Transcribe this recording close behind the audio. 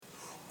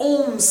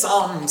Om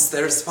Sam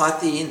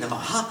Saraswati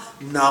Namaha.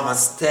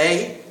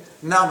 Namaste.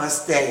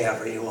 Namaste,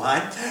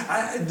 everyone.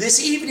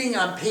 This evening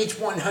on page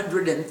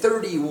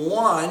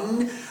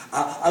 131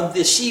 of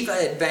the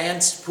Shiva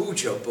Advanced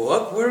Puja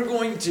book, we're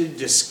going to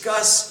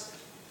discuss,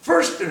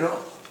 first and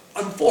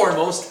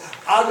foremost,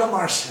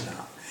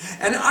 Agamarshana.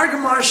 And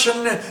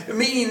Agamarshana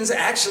means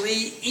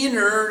actually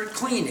inner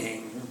cleaning.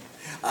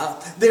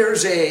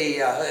 There's a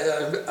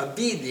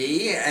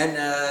vidhi and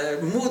a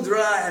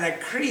mudra and a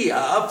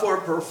kriya for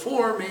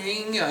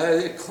performing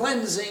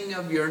cleansing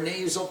of your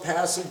nasal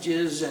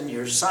passages and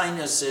your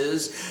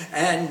sinuses,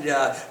 and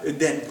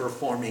then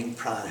performing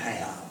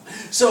pranayama.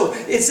 So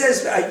it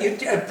says you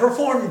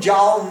perform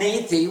jal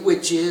neti,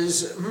 which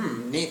is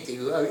neti.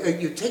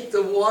 You take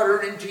the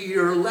water into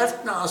your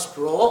left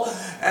nostril,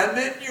 and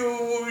then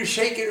you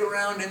shake it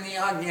around in the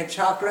Agnya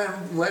chakra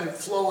and let it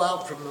flow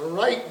out from the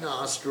right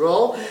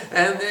nostril,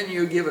 and then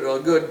you give it a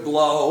good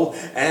blow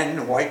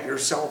and wipe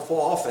yourself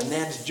off, and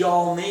that's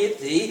jal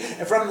neti.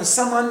 And from the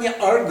samanya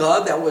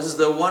arga, that was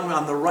the one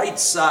on the right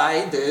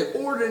side, the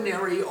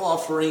ordinary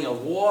offering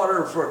of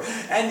water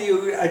and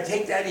you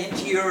take that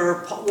into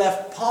your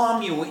left palm.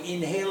 You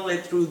inhale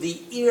it through the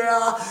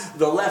ear,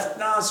 the left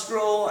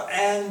nostril,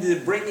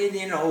 and bring it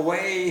in a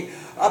way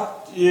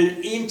up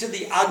into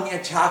the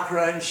Agnya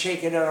chakra and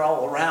shake it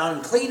all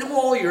around. Clean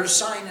all your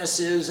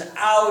sinuses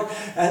out,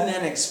 and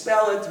then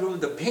expel it through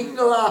the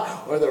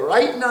pingala or the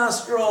right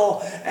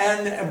nostril,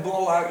 and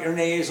blow out your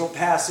nasal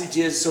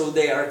passages so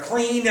they are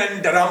clean.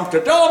 And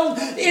da-dum-da-dum,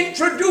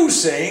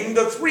 introducing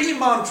the three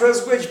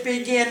mantras which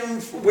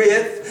begin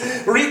with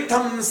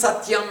Ritam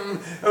Satyam,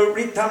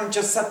 Ritam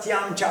Cha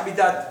Satyam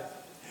Chavidat,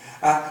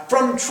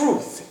 from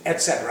truth,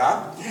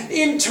 etc.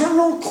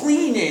 Internal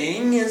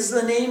cleaning is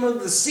the name of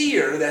the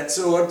seer. That's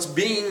what's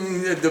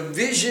being the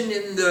vision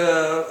in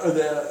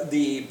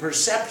the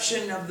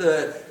perception of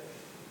the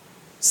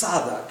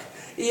sadhak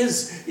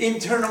is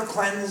internal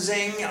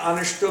cleansing.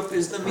 Anushtup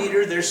is the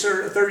meter. There's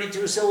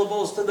 32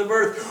 syllables to the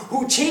birth.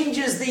 Who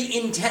changes the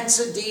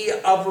intensity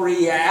of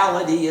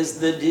reality is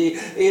the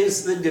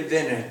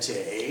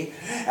divinity.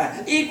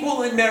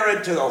 Equal in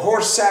merit to the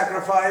horse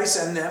sacrifice,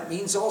 and that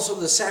means also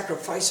the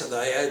sacrifice of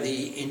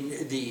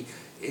the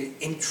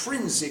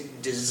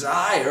intrinsic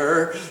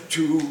desire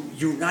to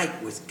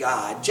unite with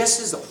God.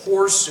 Just as the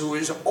horse, who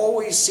is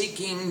always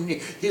seeking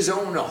his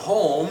own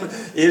home,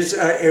 is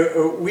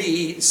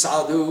we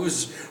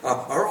sadhus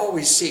are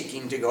always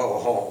seeking to go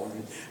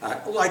home,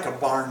 like a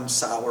barn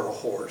sour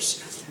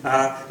horse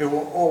who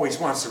always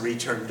wants to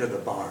return to the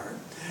barn.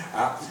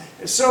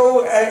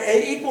 So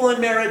equal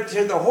in merit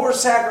to the horse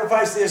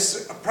sacrifice,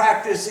 this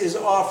practice is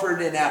offered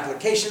in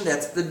application.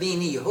 That's the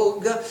Bini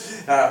Hoga,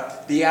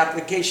 the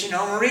application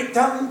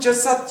Amritam cha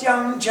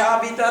Satyam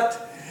Chavidat,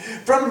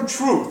 from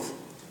truth,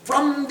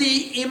 from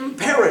the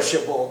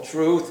imperishable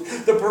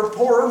truth, the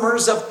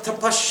performers of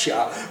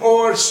tapasya,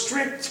 or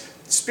strict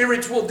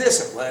spiritual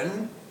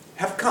discipline,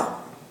 have come.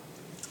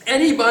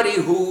 Anybody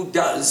who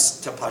does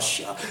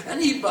tapasya,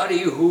 anybody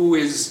who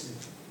is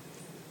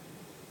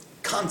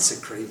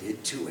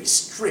consecrated to a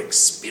strict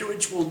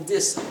spiritual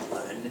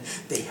discipline,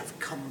 they have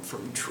come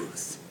from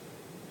truth.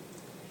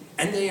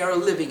 And they are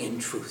living in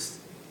truth.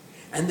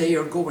 And they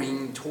are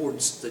going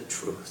towards the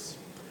truth.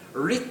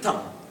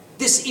 Ritam,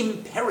 this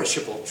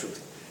imperishable truth.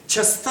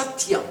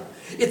 Chasatyam,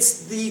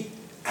 it's the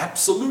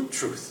absolute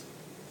truth.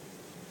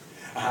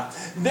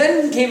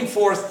 Then came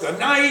forth the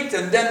night,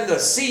 and then the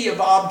sea of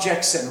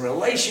objects and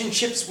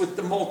relationships with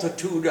the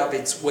multitude of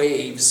its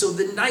waves. So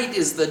the night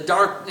is the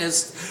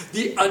darkness,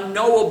 the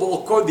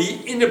unknowable, the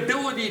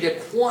inability to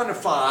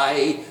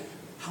quantify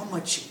how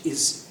much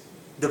is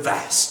the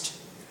vast.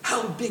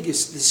 How big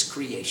is this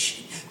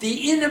creation?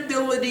 The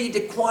inability to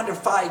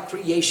quantify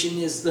creation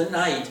is the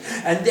night.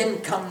 And then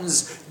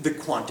comes the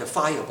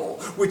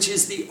quantifiable, which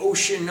is the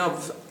ocean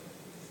of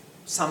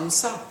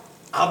samsara,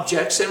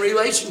 objects and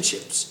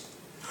relationships.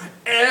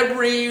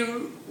 Every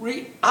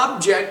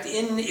object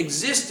in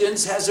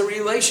existence has a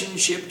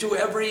relationship to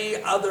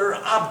every other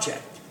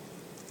object.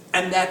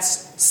 And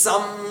that's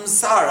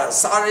samsara.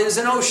 Sara is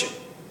an ocean.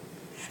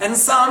 And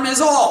sam is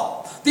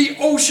all. The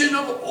ocean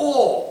of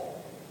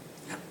all.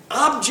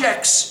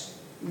 Objects,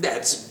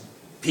 that's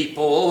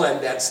people,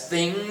 and that's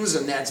things,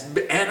 and that's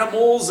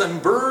animals,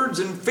 and birds,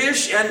 and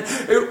fish, and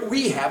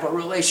we have a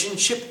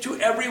relationship to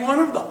every one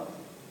of them.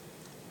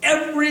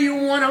 Every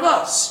one of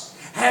us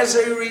has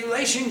a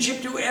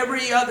relationship to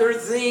every other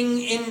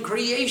thing in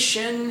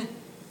creation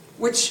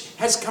which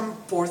has come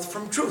forth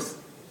from truth.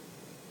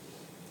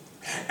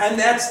 And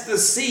that's the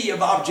sea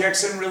of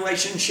objects and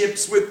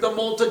relationships with the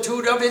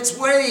multitude of its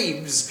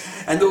waves.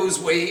 And those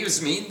waves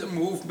mean the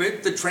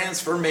movement, the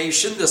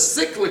transformation, the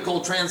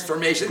cyclical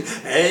transformation.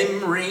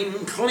 Em,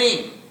 Rim,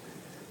 Klim.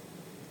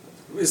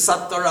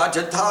 Sattva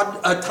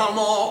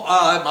Tamo,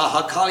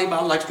 Mahakali,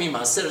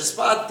 Mahalakshmi,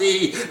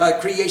 Saraswati,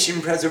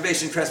 creation,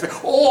 preservation,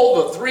 transformation.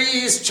 All the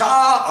threes,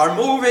 Cha, are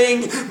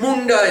moving.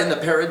 Munda in the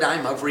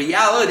paradigm of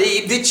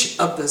reality. Vich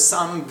of the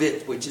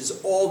Samvit, which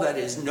is all that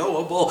is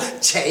knowable.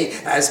 Che,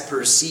 as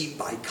perceived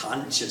by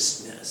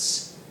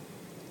consciousness.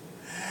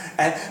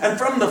 And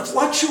from the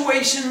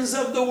fluctuations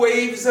of the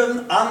waves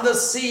on the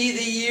sea,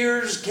 the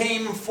years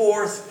came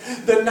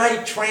forth. The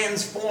night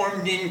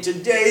transformed into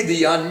day.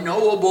 The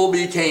unknowable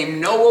became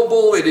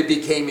knowable. It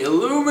became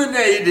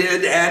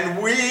illuminated.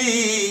 And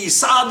we,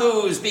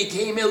 sadhus,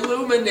 became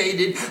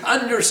illuminated,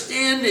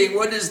 understanding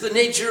what is the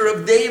nature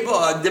of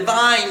deva.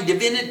 Divine,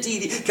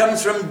 divinity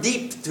comes from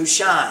deep to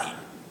shine.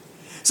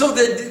 So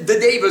the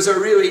devas are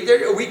really,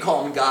 we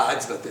call them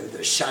gods, but they're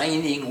the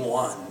shining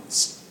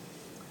ones.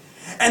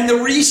 And the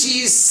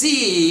rishis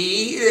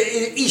see,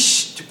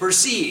 ish, to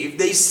perceive.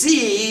 They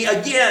see,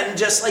 again,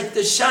 just like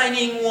the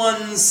shining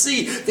ones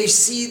see. They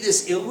see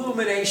this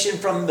illumination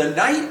from the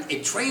night.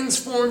 It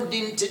transformed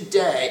into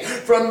day.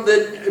 From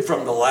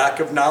the lack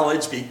of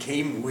knowledge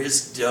became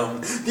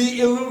wisdom. The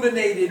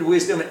illuminated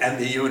wisdom, and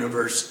the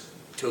universe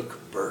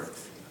took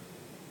birth.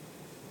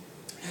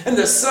 And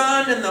the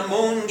sun and the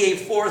moon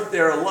gave forth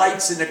their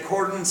lights in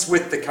accordance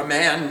with the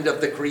command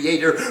of the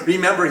Creator.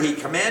 Remember, he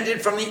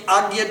commanded from the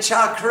Agya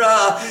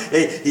Chakra.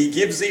 He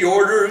gives the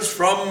orders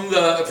from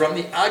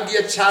the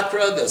Agya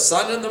Chakra, the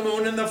sun and the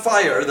moon and the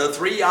fire, the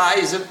three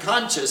eyes of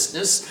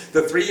consciousness,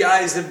 the three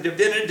eyes of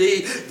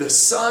divinity. The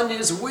sun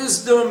is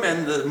wisdom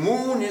and the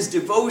moon is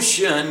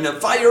devotion. The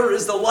fire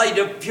is the light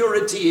of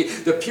purity,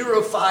 the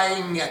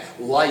purifying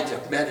light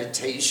of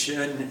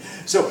meditation.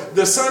 So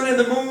the sun and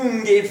the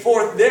moon gave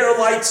forth their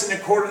lights in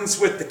accordance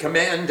with the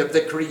command of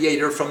the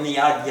Creator from the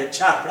Agya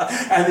Chakra,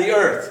 and the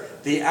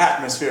earth, the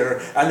atmosphere,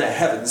 and the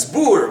heavens,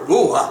 Bur,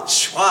 Bua,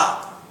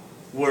 Shwa,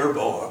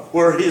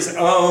 were his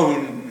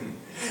own.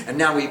 And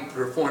now we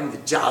perform the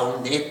Jal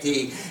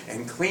Neti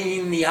and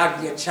clean the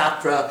Agya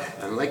Chakra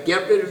and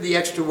get rid of the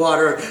extra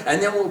water,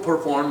 and then we'll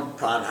perform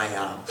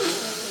pranayama.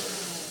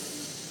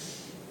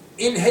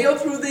 Inhale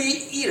through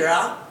the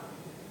Ira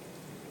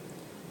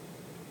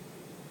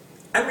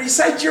and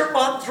recite your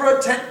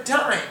mantra 10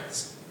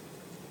 times.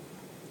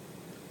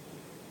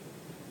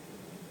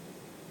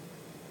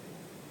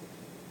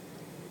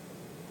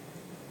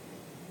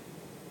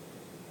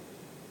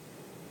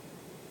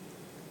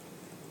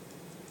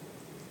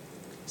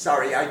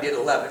 Sorry, I did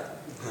 11.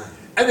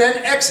 And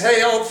then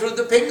exhale through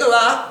the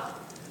Pingala.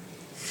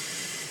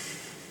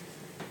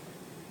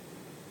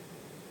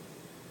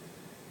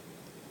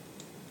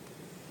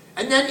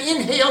 And then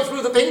inhale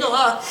through the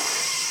Pingala.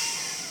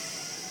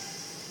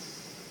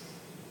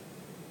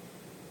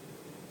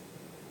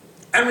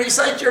 And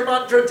recite your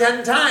mantra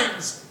 10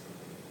 times.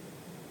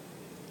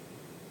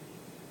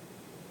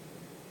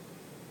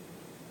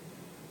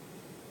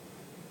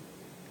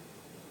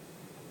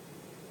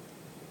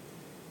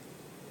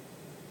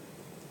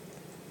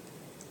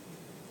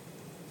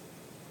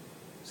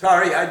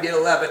 Sorry, I did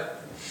 11.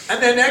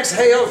 And then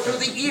exhale through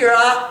the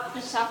Ira.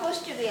 It's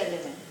supposed to be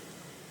 11.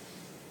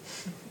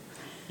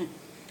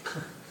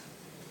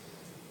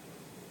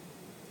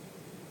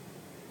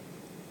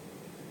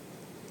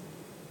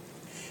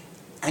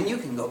 And you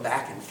can go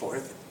back and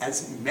forth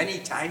as many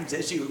times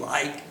as you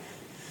like,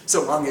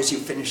 so long as you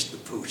finish the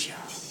puja.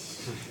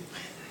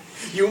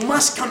 You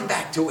must come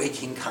back to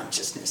waking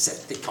consciousness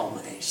at the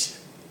culmination.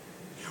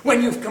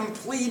 When you've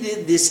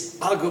completed this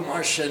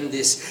Agamarshan,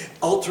 this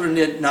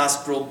alternate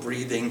nostril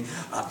breathing,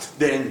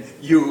 then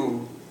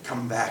you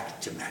come back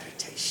to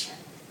meditation.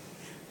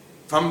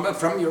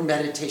 From your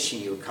meditation,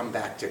 you come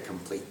back to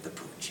complete the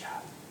puja.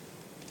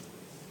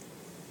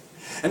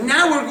 And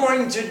now we're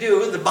going to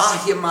do the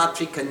Bahya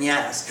Matrika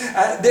Nyas.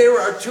 There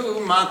are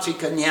two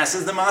Matrika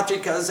Nyasas. The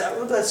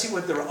Matrikas, let's see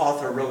what the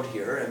author wrote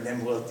here, and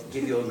then we'll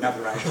give you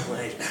another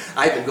explanation.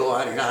 I could go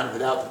on and on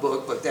without the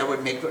book, but that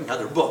would make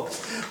another book.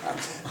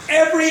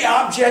 Every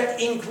object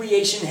in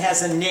creation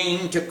has a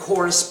name to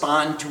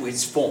correspond to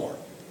its form.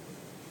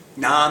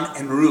 Nam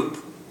and Rup.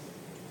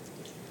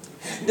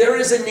 There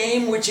is a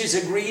name which is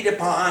agreed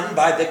upon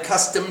by the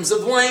customs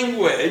of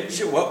language,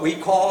 what we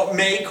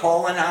may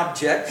call an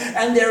object,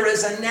 and there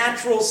is a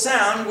natural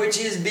sound which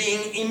is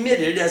being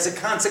emitted as a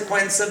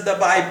consequence of the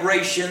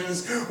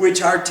vibrations which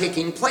are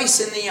taking place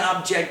in the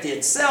object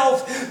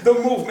itself, the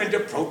movement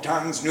of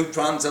protons,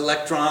 neutrons,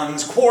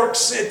 electrons,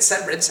 quarks,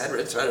 etc.,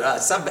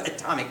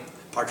 subatomic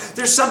part.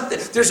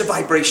 There's a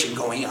vibration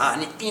going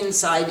on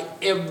inside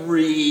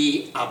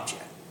every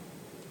object.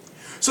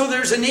 So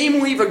there's a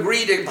name we've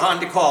agreed upon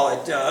to call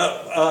it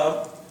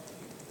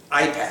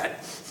iPad.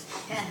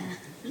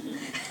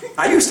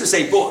 I used to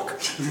say book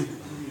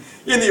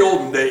in the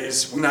olden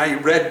days when I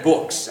read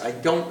books. I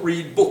don't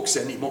read books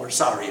anymore,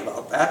 sorry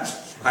about that.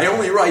 I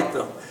only write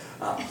them.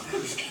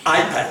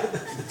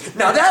 iPad.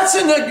 Now that's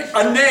a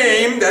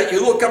name that you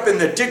look up in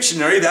the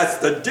dictionary. That's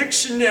the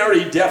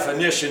dictionary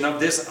definition of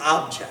this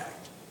object.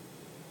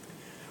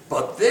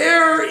 But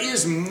there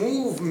is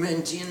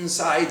movement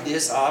inside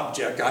this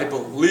object. I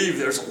believe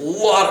there's a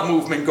lot of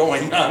movement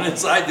going on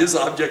inside this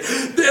object.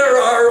 There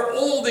are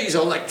all these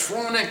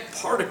electronic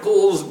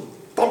particles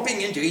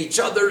bumping into each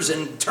other's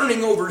and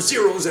turning over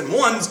zeros and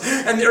ones,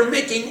 and they're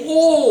making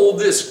all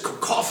this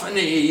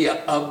cacophony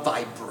of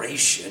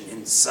vibration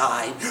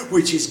inside,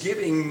 which is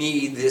giving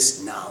me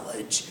this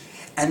knowledge.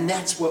 And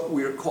that's what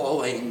we're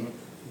calling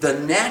the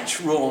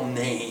natural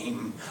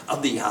name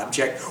of the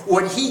object,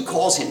 what he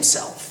calls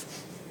himself.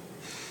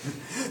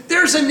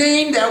 There's a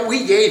name that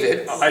we gave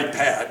it,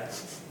 iPad.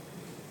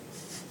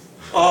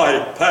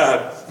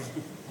 iPad.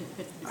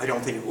 I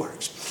don't think it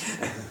works.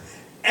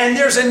 And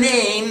there's a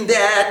name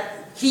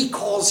that he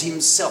calls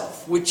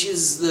himself, which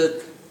is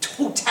the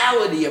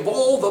totality of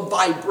all the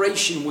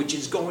vibration which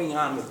is going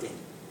on within.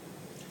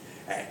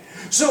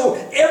 So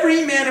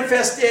every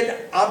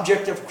manifested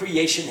object of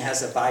creation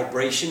has a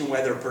vibration,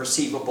 whether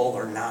perceivable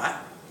or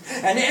not.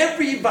 And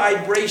every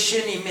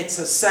vibration emits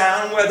a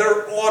sound,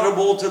 whether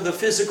audible to the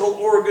physical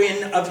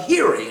organ of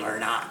hearing or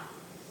not.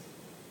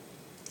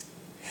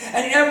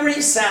 And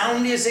every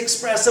sound is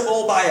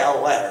expressible by a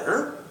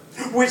letter,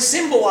 which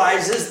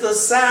symbolizes the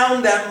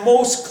sound that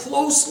most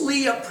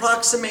closely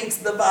approximates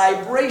the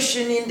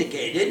vibration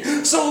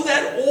indicated, so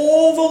that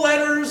all the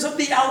letters of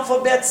the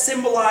alphabet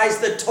symbolize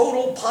the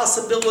total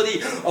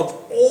possibility of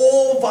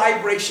all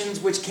vibrations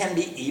which can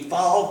be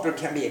evolved or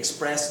can be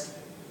expressed,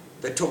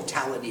 the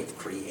totality of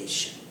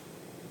creation.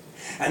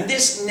 And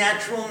this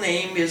natural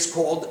name is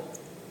called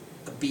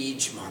a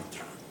Bij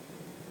Mantra,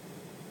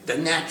 the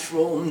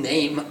natural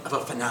name of a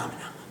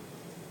phenomenon,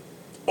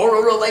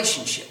 or a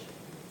relationship,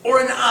 or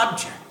an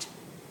object.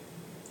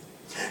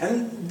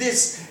 And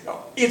this,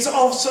 it's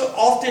also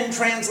often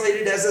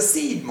translated as a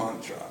seed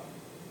mantra.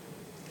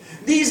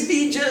 These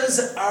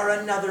bijas are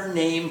another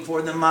name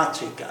for the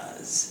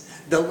matrikas,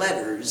 the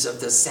letters of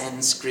the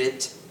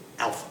Sanskrit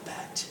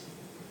alphabet.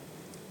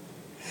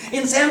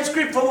 In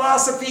Sanskrit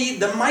philosophy,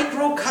 the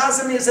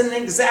microcosm is an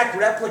exact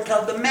replica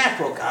of the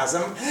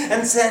macrocosm,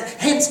 and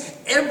hence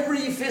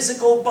every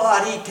physical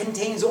body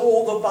contains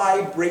all the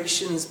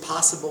vibrations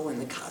possible in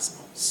the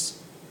cosmos.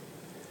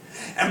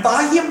 And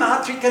Bahya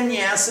Matrika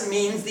Nyasa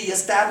means the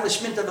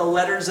establishment of the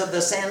letters of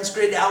the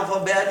Sanskrit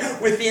alphabet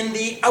within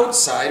the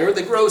outside, or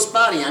the gross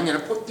body. I'm going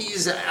to put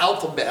these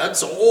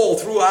alphabets all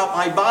throughout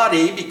my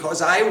body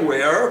because I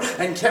wear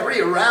and carry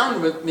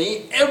around with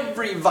me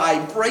every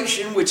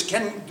vibration which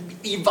can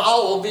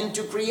evolve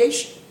into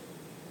creation.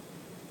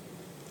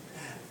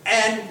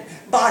 And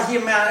Bahya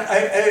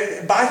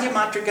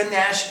Matrika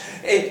Nash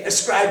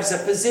ascribes a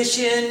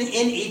position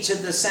in each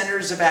of the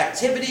centers of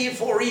activity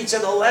for each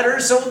of the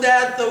letters so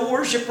that the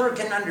worshiper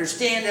can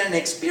understand and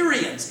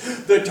experience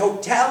the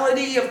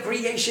totality of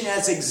creation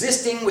as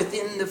existing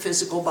within the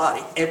physical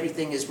body.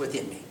 Everything is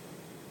within me.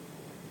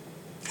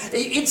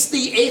 It's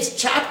the 8th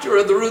chapter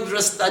of the Rudra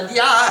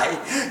Stadhyaya.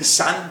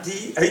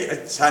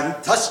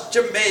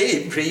 Santascha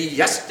me,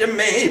 priyascha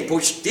me,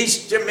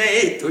 pushtishcha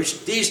me,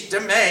 tushtishcha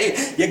me,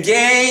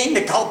 yagain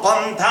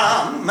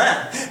kalpantam.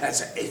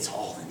 It's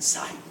all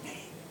inside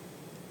me.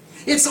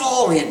 It's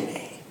all in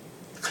me.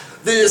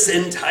 This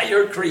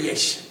entire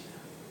creation.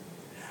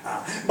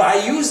 By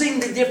using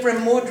the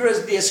different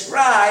mudras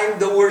described,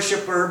 the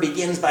worshipper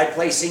begins by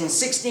placing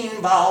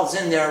 16 vowels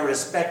in their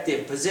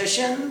respective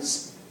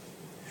positions.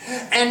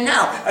 And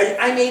now,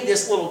 I made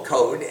this little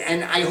code,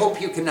 and I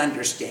hope you can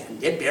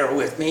understand it. Bear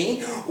with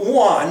me.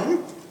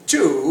 1,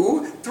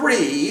 2,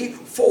 3,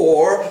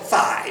 4,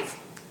 5.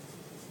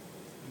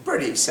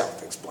 Pretty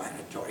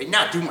self-explanatory.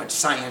 Not too much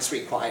science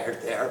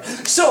required there.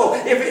 So,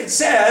 if it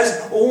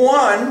says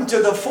 1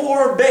 to the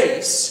 4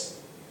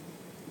 base,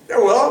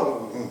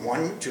 well,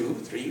 1, 2,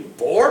 3,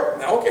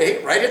 4.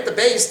 Okay, right at the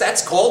base,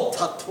 that's called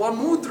Tattva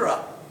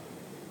Mudra.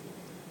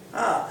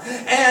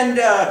 And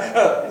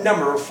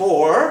number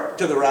 4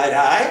 to the right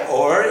eye,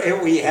 or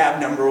we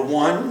have number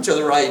 1 to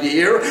the right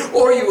ear,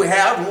 or you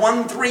have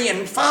 1, 3,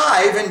 and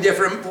 5 in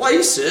different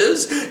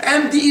places,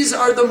 and these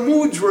are the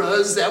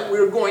mudras that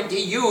we're going to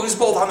use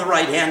both on the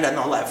right hand and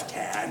the left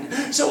hand.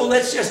 So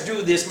let's just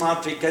do this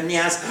matrika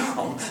nyas.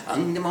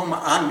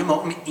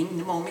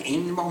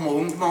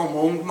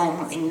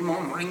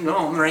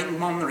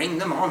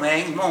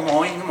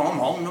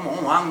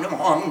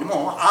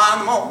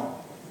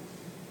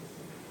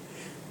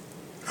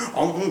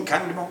 Om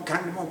kandmo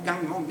kandmo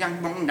gangmo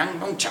gangmo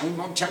nangmo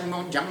changmo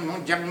changmo jangmo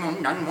jangmo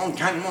nangmo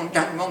kangmo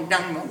gangmo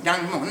dangmo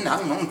dangmo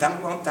nangmo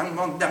tangmo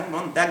tangmo dangmo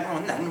dangmo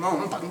nangmo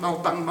bangmo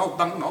bangmo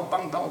bangmo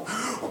bangmo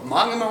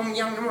mangmo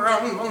yangmo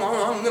rangmo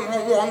mangmo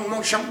wangmo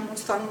shangmo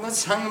sangmo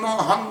sangmo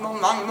hangmo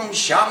mangmo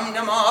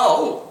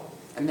shamnamo.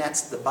 And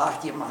that's the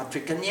Bahya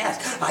Matrika Nyas.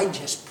 I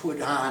just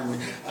put on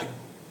a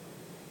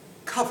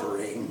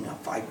covering of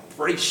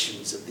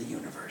vibrations of the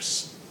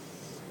universe.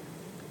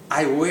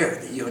 I wear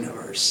the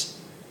universe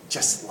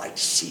just like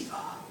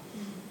Shiva.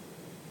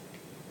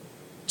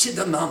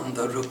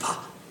 Chidananda Rupa,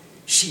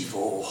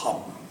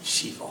 Shivoham,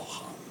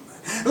 Shivoham.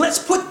 Let's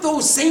put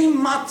those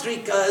same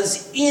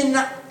matrikas in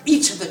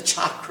each of the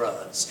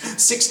chakras.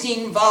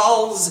 16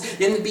 vowels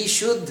in the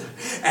Vishuddha,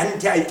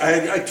 and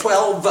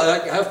 12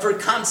 for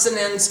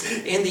consonants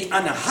in the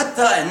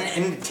Anahata,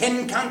 and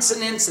 10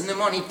 consonants in the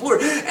Manipur,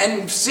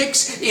 and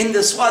 6 in the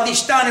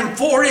Swadhisthana, and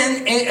 4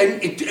 in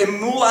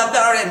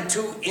Muladhara, and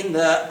 2 in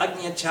the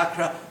Agnya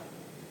Chakra.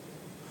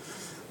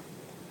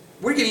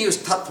 We're going to use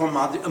Tattva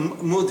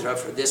Mudra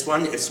for this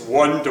one. It's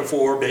 1 to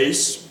 4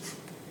 base.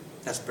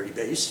 That's pretty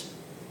base.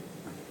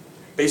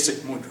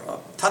 Basic mudra.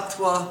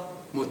 Tattva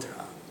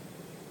Mudra.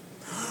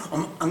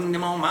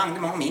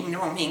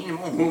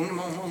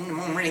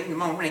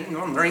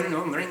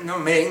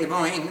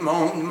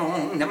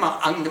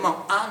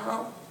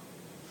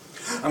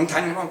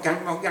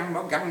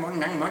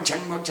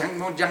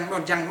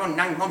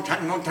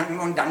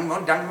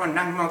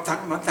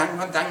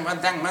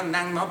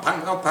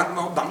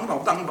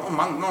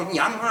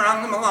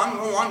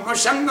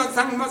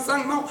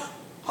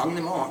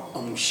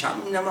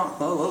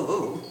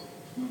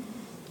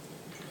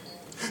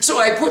 So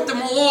I put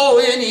them all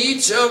in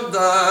each of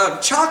the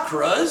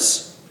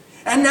chakras,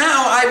 and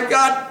now I've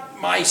got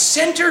my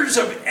centers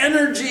of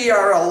energy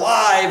are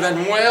alive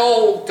and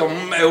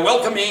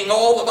welcoming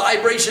all the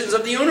vibrations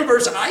of the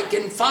universe. I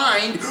can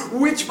find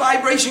which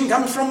vibration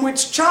comes from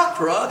which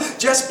chakra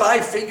just by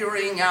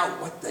figuring out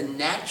what the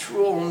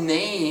natural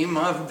name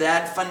of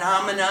that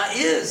phenomena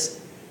is.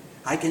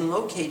 I can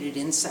locate it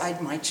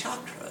inside my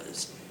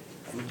chakras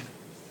and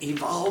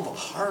evolve a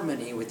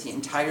harmony with the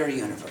entire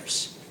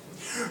universe.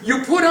 You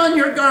put on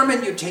your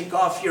garment, you take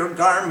off your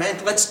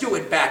garment. Let's do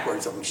it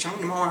backwards.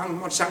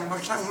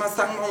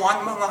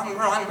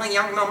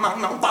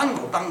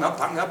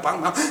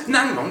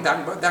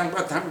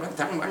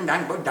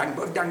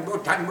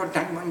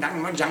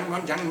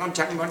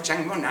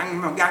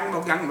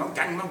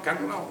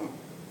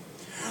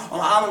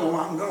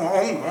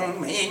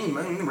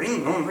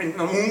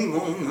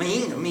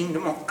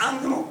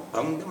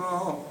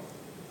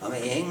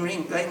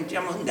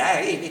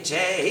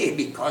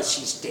 Because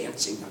she's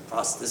dancing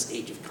across the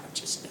stage of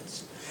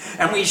consciousness.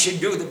 And we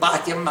should do the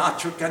Bhatya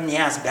Matrika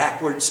Nyas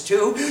backwards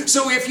too.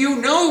 So if you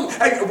know,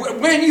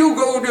 when you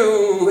go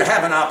to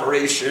have an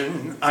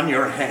operation on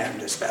your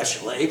hand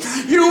especially,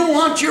 you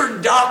want your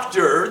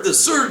doctor, the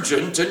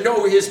surgeon, to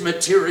know his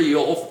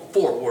material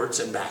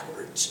forwards and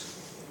backwards.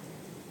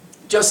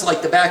 Just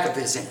like the back of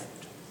his hand.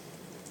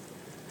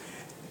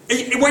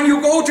 When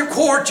you go to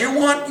court, you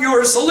want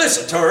your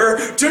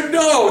solicitor to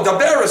know, the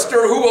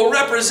barrister who will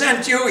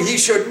represent you, he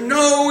should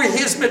know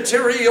his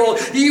material.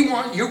 You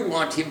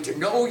want him to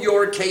know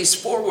your case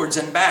forwards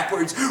and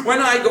backwards. When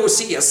I go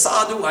see a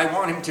sadhu, I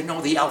want him to know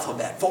the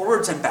alphabet,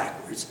 forwards and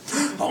backwards.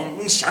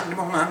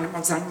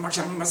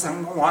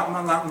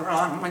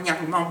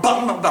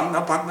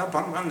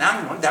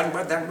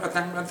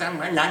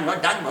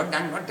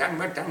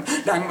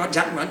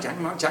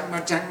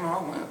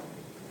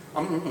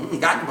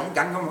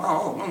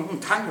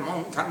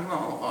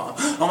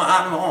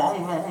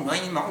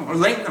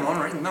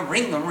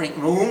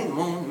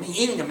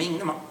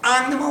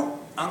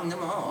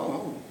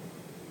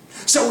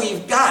 So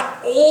we've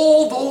got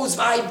all those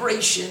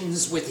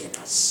vibrations within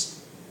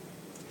us.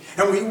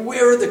 And we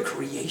wear the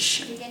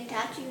creation. We can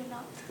touch you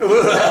now.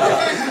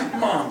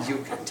 Mom, you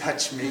can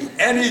touch me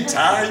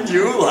anytime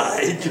you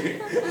like.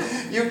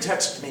 You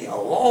touched me a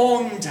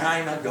long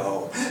time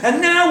ago.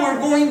 And now we're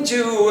going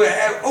to,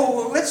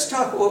 let's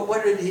talk,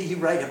 what did he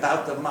write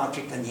about the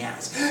Matrika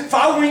Nyas?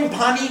 Following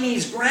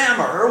Panini's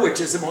grammar, which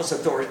is the most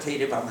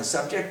authoritative on the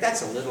subject,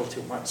 that's a little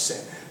too much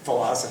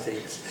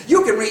philosophy.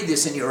 You can read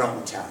this in your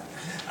own time.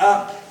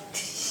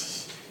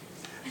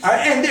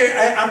 And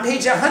there, on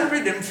page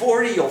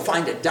 140, you'll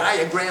find a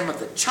diagram of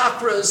the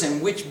chakras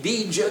and which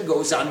bija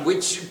goes on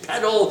which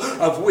petal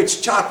of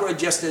which chakra,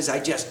 just as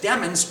I just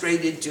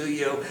demonstrated to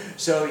you.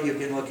 So you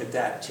can look at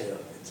that too.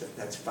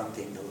 That's a fun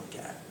thing to look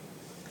at.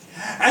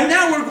 And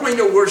now we're going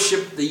to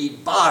worship the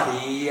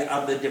body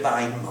of the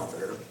Divine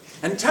Mother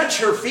and touch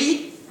her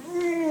feet.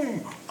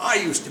 I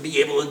used to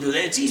be able to do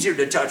that. It's easier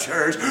to touch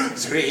hers.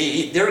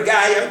 Sri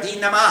Durgayati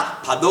Nama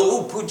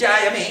Pado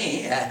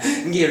Pujayami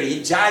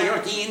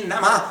Girijayati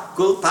Nama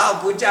Kulpa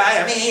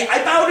Pujayami.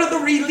 I bow to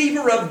the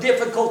reliever of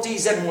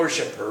difficulties and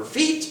worship her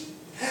feet.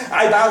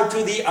 I bow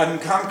to the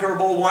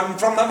unconquerable one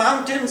from the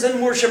mountains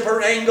and worship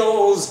her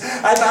ankles.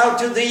 I bow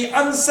to the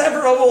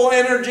unseverable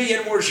energy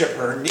and worship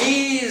her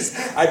knees.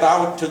 I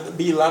bow to the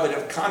beloved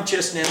of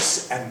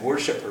consciousness and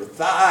worship her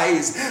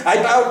thighs.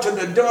 I bow to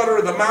the daughter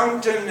of the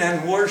mountain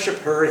and worship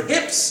her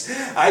hips.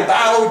 I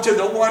bow to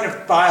the one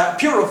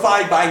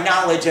purified by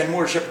knowledge and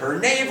worship her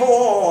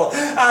navel.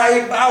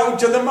 I bow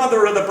to the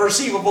mother of the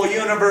perceivable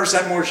universe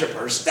and worship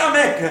her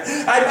stomach.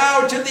 I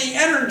bow to the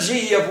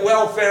energy of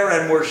welfare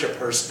and worship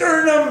her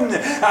sternum.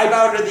 I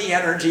bow to the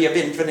energy of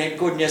infinite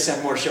goodness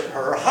and worship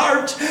her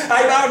heart.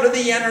 I bow to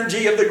the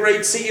energy of the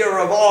great seer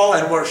of all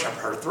and worship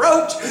her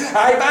throat.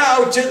 I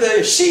bow to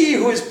the she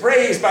who is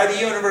praised by the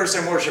universe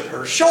and worship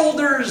her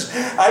shoulders.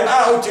 I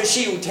bow to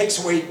she who takes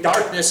away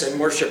darkness and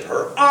worship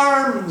her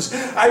arms.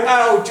 I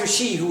bow to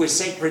she who is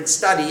sacred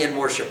study and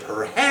worship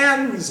her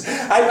hands.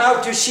 I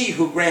bow to she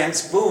who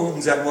grants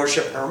boons and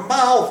worship her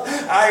mouth.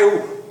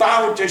 I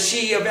bow to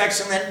she of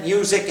excellent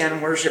music and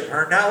worship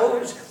her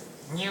nose.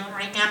 You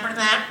remember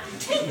that?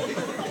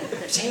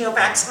 She of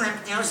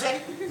excellent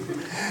music?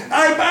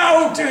 I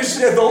bow to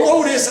the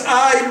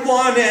lotus-eyed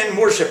one and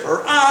worship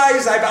her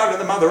eyes. I bow to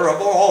the mother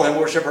of all and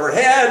worship her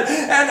head.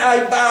 And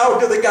I bow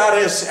to the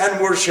goddess and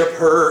worship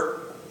her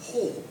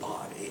whole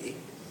body.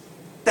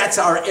 That's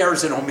our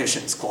errors and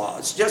omissions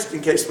clause, just in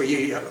case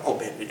we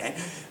omitted it.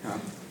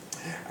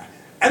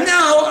 And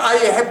now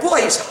I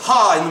place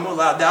Ha in the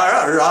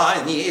Muladhara, Ra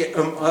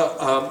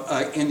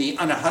in the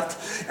Anahat,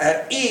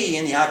 E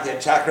in the Agya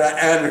Chakra,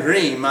 and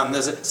Rim on the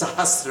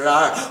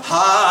Sahasrara.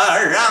 Ha,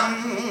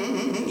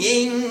 Ram,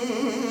 Ying,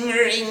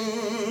 Ring.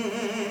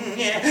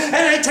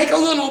 And I take a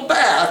little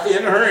bath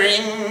in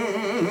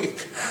Ring,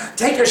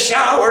 take a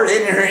shower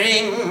in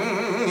Ring,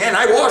 and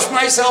I wash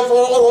myself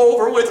all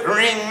over with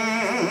Ring.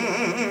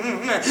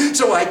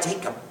 So I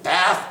take a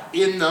bath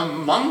in the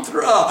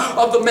mantra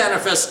of the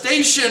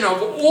manifestation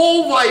of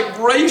all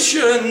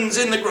vibrations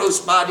in the gross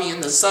body,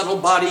 in the subtle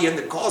body, in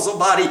the causal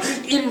body,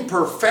 in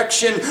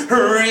perfection.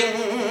 Ring,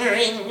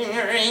 ring,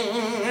 ring,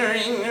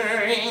 ring,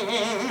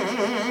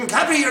 ring.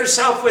 Cover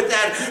yourself with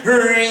that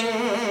ring.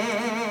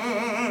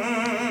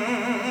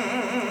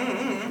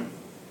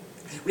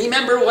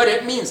 Remember what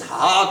it means.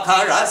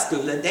 Hakara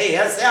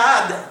stuladeya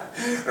sad.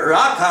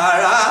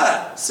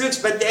 Rakara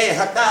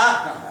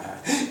sukspadehata.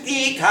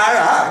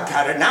 Ikara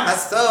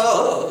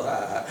karanamaso.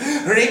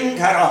 Ring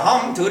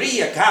karaham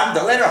turiyakam.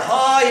 The letter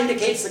Ha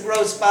indicates the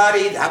gross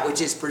body, that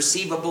which is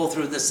perceivable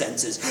through the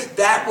senses,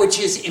 that which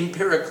is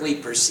empirically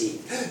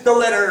perceived. The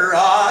letter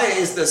Ra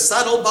is the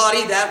subtle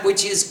body, that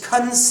which is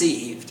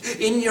conceived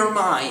in your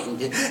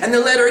mind. And the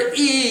letter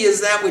E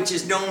is that which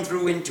is known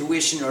through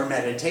intuition or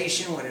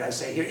meditation. What did I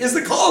say here? Is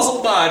the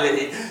causal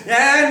body.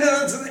 And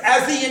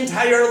as the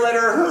entire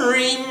letter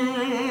Ring,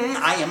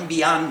 I am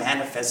beyond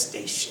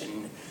manifestation.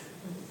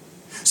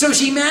 So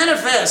she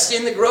manifests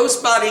in the gross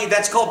body,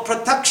 that's called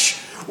prataksh,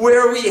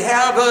 where we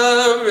have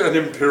an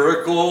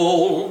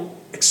empirical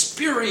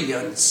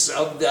experience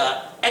of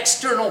the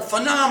external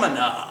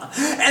phenomena.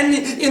 And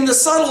in the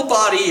subtle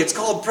body, it's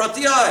called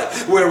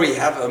pratyay, where we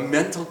have a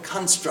mental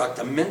construct,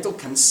 a mental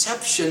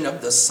conception of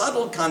the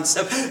subtle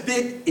concept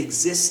that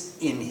exists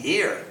in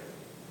here.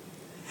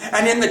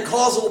 And in the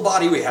causal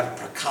body, we have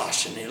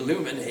prakashan,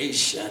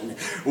 illumination,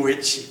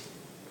 which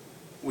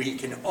we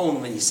can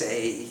only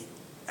say,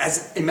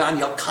 as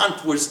Immanuel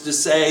Kant was to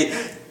say,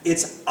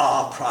 it's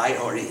a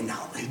priori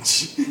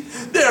knowledge.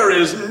 There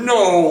is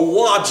no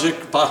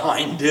logic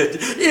behind it.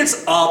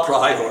 It's a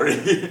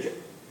priori.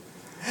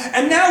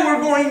 And now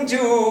we're going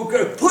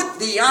to put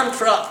the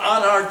yantra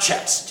on our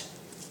chest.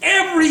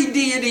 Every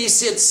deity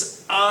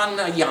sits on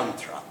a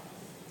yantra.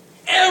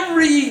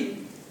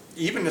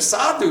 Even the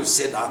sadhus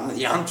sit on the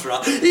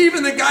yantra.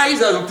 Even the guy,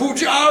 the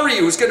pujari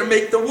who's going to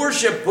make the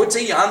worship, puts a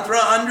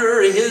yantra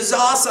under his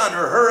asan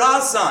or her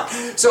asan.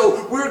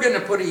 So we're going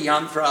to put a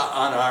yantra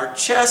on our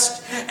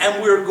chest,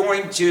 and we're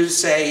going to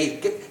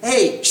say,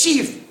 hey,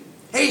 Shiv,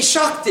 hey,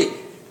 Shakti,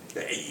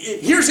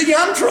 here's a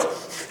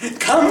yantra.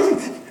 Come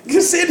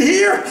sit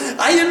here.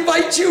 I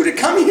invite you to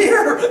come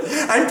here.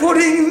 I'm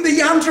putting the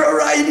yantra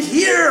right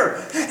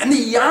here. And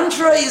the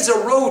yantra is a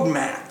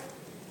roadmap.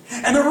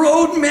 And the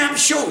roadmap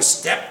shows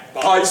step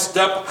by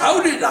step,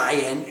 how did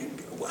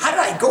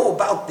I go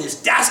about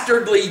this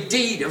dastardly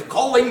deed of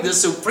calling the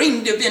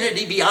supreme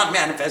divinity beyond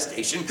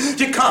manifestation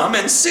to come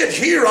and sit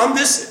here on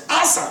this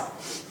asana?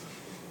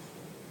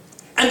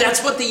 And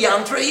that's what the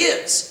yantra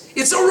is.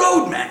 It's a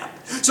roadmap.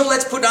 So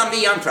let's put on the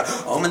yantra.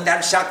 Om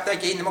Andar Shakta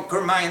Namo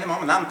Kurmaya Namo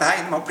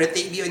Manantai Namo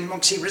Prithivi Namo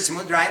Kshiva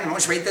Samudrai Namo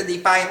Shveta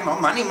Dipai Namo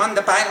Mani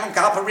Mandapai Namo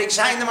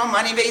Kalparikshai Namo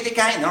Mani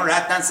Vedikai Namo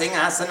Ratna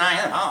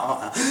Singhasanai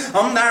Namo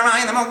Om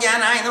Dharmai Namo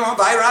Gyanai Namo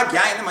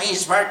Vairagyai Namo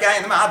Ishvargai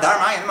Namo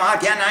Adharmai Namo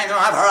Gyanai Namo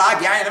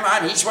Adharagyai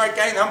Namo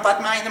Ishvargai Namo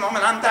Padmai Namo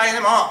Manantai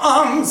Namo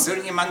Om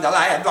Surya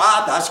Mandalaya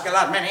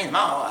Dvadashkaladmani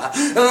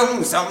Namo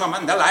Om Soma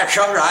Mandalaya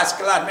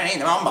Shaurashkaladmani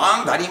Namo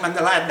Om Dhari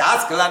Mandalaya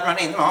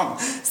Daskaladmani Namo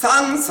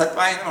Sang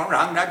Satvai Namo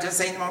Ram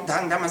Rajas Namo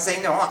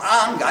Tangdamasay Namo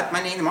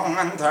Angatmani Namo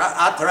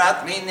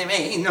Atratmi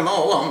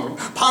Namo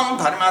Pam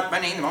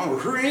Paramatmani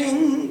Namo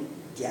Ring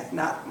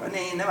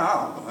Gyatnatmani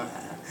Namo.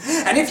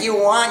 And if you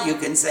want, you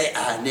can say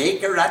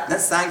Aneka Ratna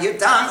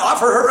Sangyutam,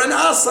 offer her an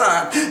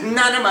asan.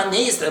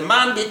 Nanamanista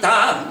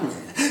Manditam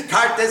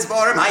Kartas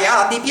Vor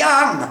Maya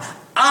Divyam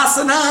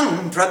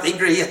Asanam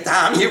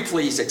Pratigriyatam. You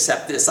please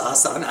accept this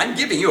asan. I'm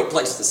giving you a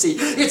place to see.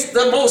 It's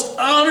the most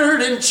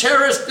honored and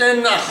cherished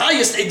and the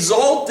highest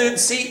exalted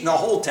seat in the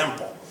whole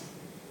temple.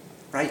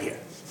 Right here.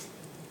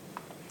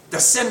 The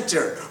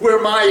center where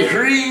my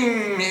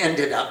ring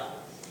ended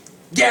up.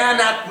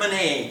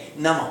 Gyanatmane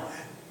Namo.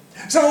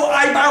 So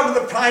I bow to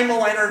the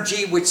primal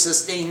energy which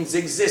sustains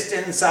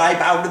existence. I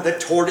bow to the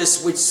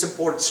tortoise which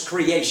supports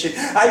creation.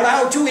 I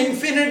bow to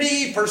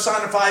infinity,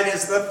 personified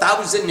as the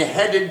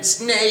thousand-headed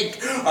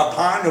snake,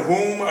 upon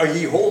whom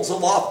he holds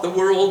aloft the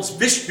worlds.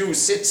 Vishnu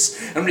sits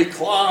and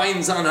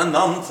reclines on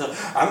Ananta,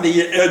 on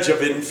the edge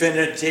of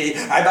infinity.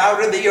 I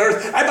bow to the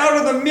earth. I bow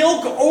to the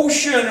milk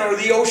ocean, or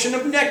the ocean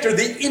of nectar,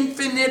 the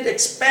infinite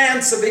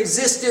expanse of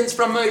existence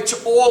from which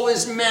all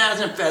is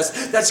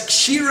manifest. That's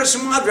Kshira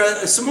Samudra,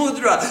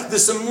 the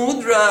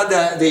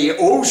Samudra, the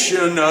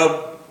ocean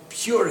of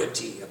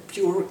purity, of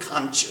pure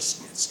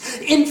consciousness,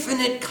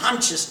 infinite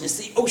consciousness,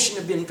 the ocean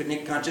of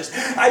infinite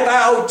consciousness. I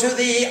bow to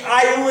the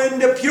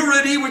island of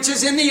purity which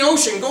is in the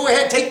ocean. Go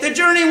ahead, take the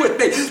journey with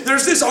me.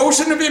 There's this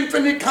ocean of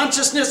infinite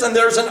consciousness, and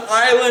there's an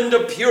island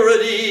of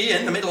purity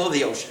in the middle of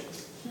the ocean.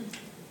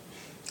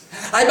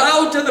 I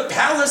bow to the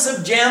Palace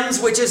of Gems,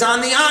 which is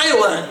on the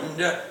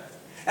island.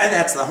 And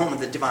that's the home of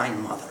the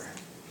Divine Mother.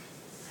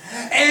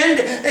 And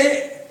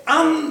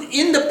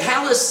in the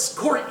palace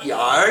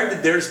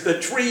courtyard, there's the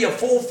Tree of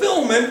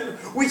Fulfillment,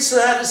 which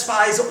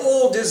satisfies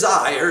all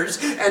desires,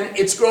 and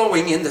it's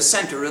growing in the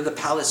center of the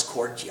palace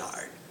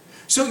courtyard.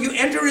 So you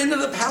enter into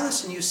the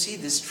palace and you see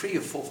this Tree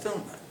of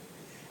Fulfillment,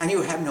 and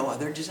you have no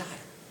other desire.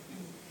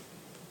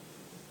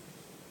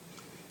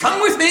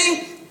 Come with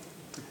me.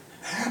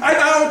 I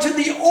bow to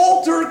the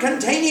altar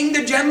containing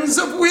the gems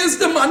of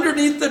wisdom.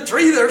 Underneath the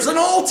tree there's an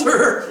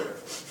altar.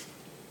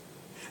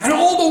 And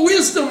all the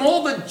wisdom,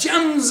 all the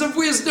gems of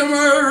wisdom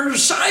are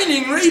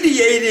shining,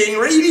 radiating,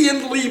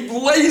 radiantly,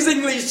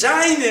 blazingly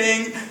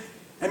shining,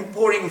 and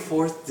pouring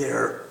forth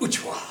their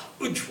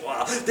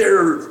ujwa,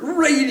 their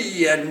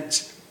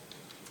radiant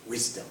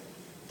wisdom,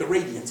 the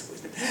radiance of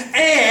wisdom.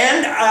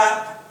 And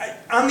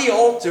on the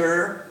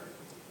altar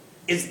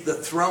is the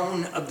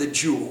throne of the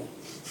jewel.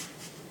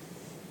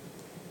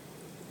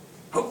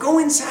 Oh, go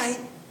inside.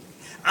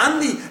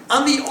 On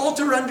the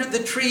altar under the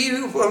tree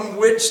from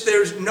which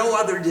there's no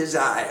other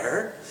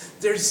desire,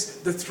 there's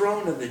the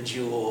throne of the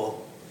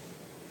jewel.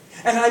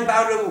 And I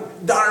bow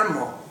to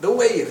Dharma, the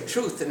way of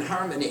truth and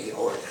harmony,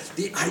 or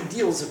the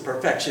ideals of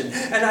perfection.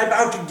 And I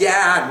bow to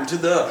Gyan,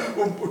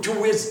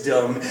 to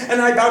wisdom.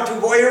 And I bow to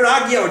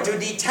Vairagya, to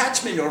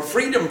detachment or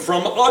freedom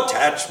from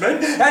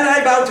attachment. And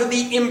I bow to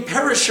the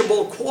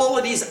imperishable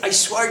qualities,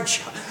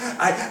 Aishwarya.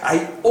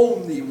 I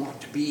only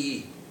want to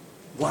be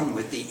one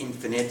with the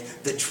infinite.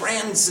 The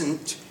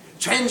transient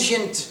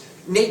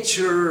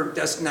nature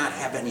does not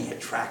have any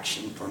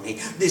attraction for me.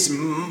 This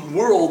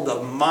world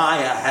of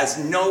Maya has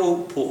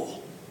no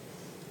pull.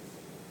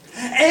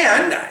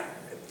 And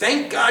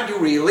thank God you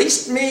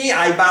released me.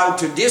 I bow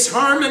to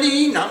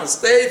disharmony.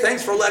 Namaste.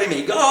 Thanks for letting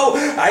me go.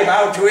 I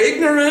bow to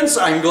ignorance.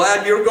 I'm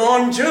glad you're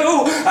gone too.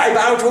 I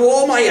bow to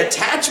all my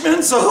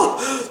attachments. Oh,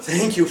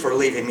 thank you for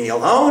leaving me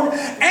alone.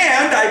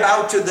 And I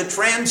bow to the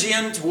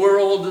transient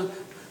world.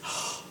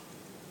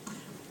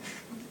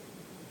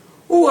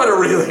 What a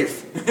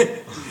relief.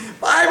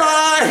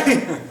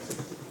 Bye-bye.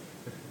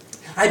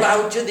 I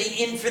bow to the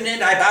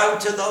infinite. I bow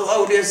to the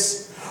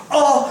lotus.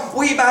 Oh,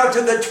 we bow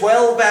to the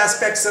 12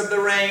 aspects of the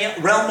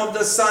realm of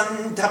the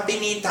sun.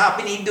 Tapini,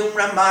 Tapini,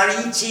 Dumra,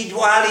 Marichi,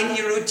 Dwalini,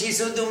 Ruchi,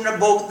 Sudumra,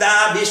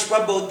 Bodha,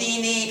 Vishwa,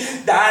 Bodhini,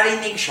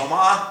 Darini,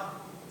 Kshama.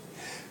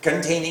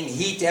 Containing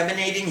heat,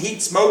 emanating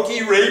heat,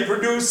 smoky,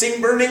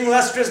 ray-producing, burning,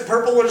 lustrous,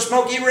 purple or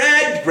smoky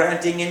red,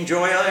 granting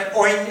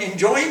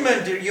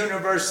enjoyment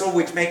universal,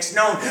 which makes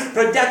known,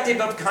 productive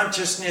of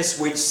consciousness,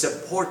 which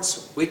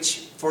supports,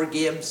 which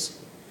forgives.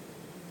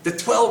 The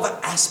 12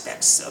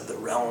 aspects of the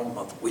realm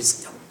of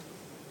wisdom.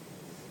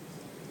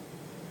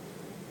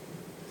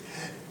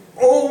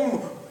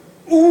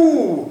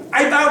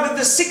 I bow to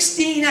the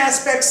 16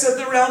 aspects of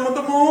the realm of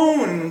the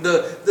moon,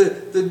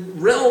 the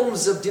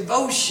realms of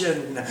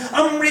devotion.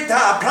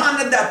 Amrita,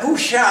 Pranada,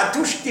 Pusha,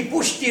 Tushti,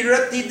 Pushti,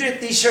 Rati,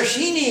 Driti,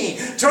 Shashini,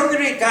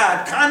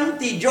 Chandrika,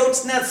 Kanti,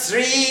 Jyotsna,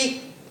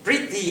 Sri,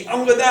 Priti,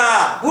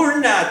 Angada,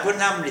 Purna,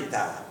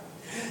 Punamrita.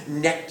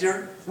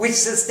 Nectar, which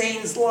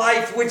sustains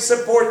life, which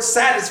supports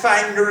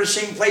satisfying,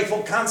 nourishing,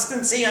 playful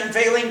constancy,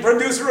 unfailing,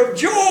 producer of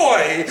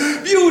joy,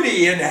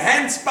 beauty,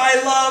 enhanced by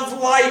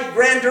love, light,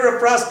 grantor of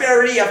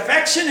prosperity,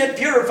 affectionate,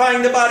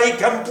 purifying the body,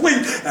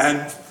 complete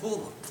and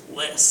full of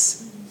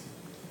bliss.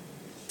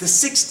 The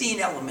 16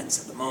 elements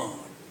of the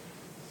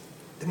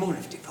moon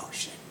of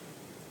devotion.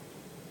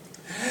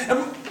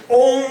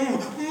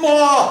 Om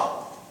Ma.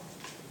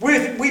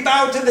 We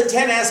bow to the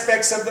 10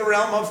 aspects of the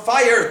realm of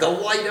fire, the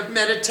light of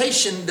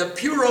meditation, the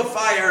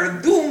purifier,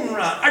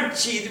 Dhumra,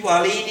 Archi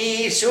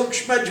Dwalini,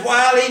 Sukshma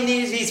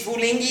Dwalini,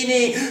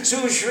 Sphulingini,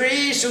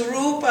 Sushri,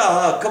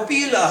 Surupa,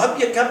 Kapila,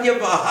 Habya Kabya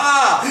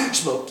Baha,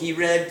 smoky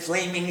red,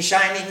 flaming,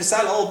 shining,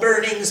 subtle,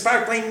 burning,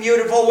 sparkling,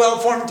 beautiful,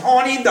 well-formed,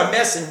 tawny, the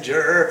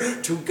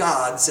messenger to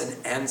gods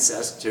and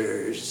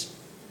ancestors.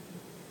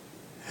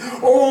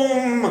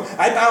 Om,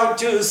 I bow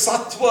to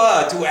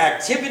Sattva, to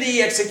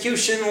activity,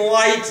 execution,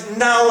 light,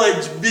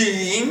 knowledge,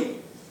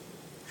 being.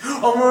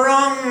 Om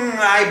Rang,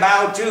 I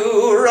bow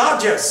to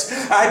Rajas.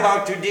 I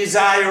bow to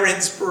desire,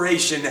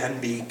 inspiration,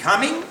 and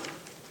becoming.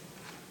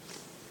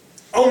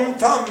 Om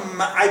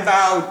Tam, I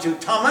bow to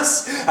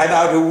Tamas. I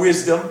bow to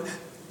wisdom.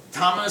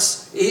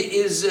 Tamas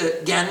is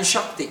Gyan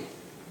Shakti,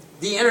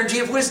 the energy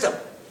of wisdom.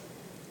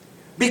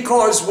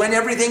 Because when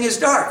everything is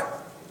dark,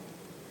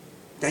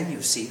 then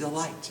you see the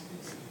light.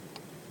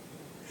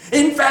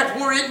 In fact,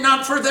 were it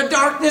not for the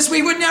darkness,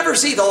 we would never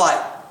see the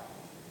light.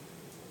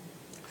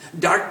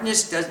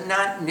 Darkness does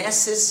not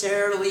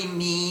necessarily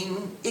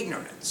mean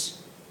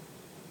ignorance.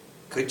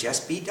 Could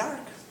just be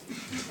dark.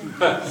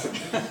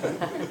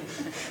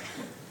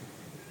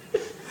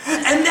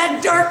 And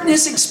that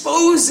darkness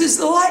exposes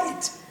the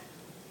light.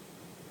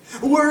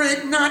 Were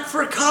it not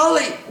for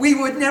Kali, we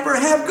would never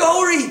have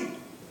Gauri.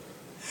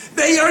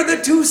 They are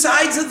the two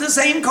sides of the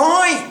same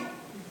coin.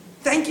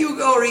 Thank you,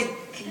 Gauri.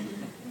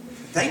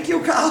 Thank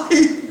you,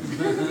 Kali.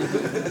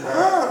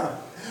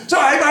 So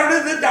I bow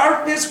to the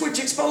darkness which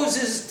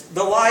exposes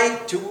the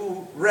light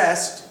to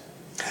rest.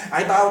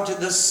 I bow to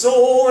the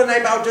soul, and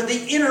I bow to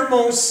the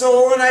innermost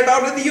soul, and I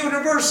bow to the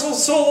universal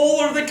soul,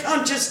 or the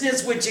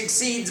consciousness which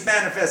exceeds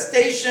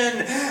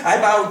manifestation. I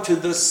bow to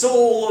the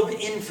soul of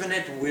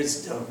infinite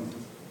wisdom.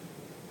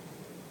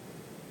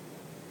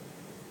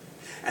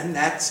 And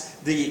that's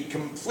the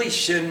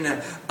completion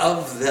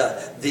of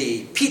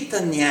the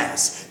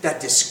Pitanyas that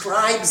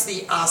describes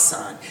the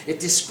asan. It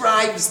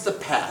describes the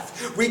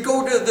path. We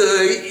go to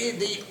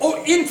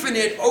the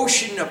infinite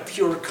ocean of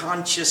pure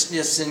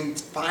consciousness and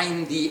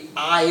find the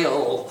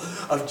Isle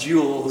of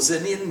Jewels.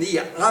 And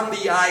on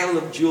the Isle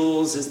of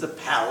Jewels is the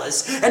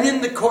palace. And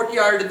in the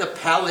courtyard of the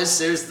palace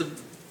there's the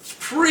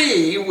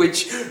tree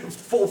which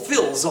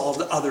fulfills all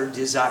the other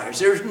desires.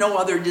 There's no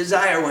other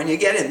desire when you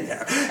get in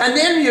there. And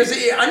then you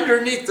see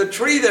underneath the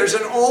tree there's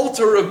an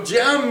altar of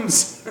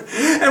gems.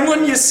 And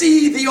when you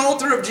see the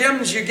altar of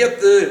gems, you get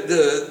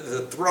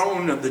the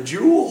throne of the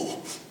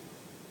jewel.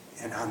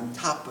 And on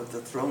top of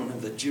the throne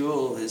of the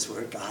jewel is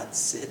where God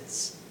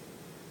sits.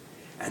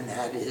 And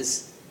that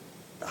is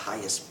the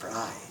highest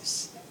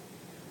prize.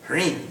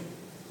 Hrim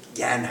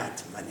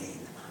Gyanat Manena.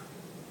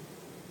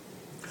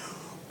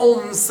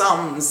 Om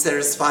Sam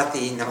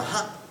Saraswati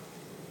Namaha.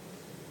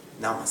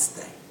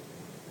 Namaste.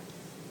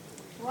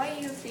 Why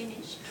you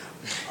finish?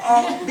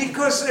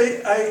 Because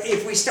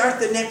if we start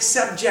the next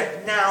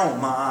subject now,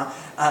 Ma,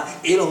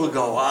 it'll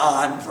go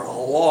on for a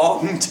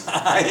long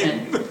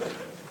time.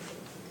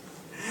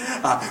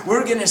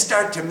 We're going to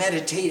start to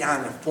meditate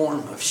on the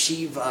form of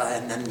Shiva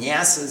and the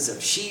nyasas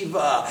of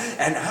Shiva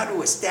and how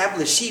to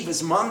establish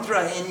Shiva's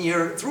mantra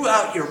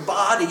throughout your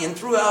body and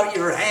throughout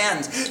your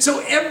hands.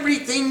 So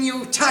everything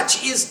you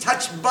touch is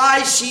touched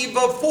by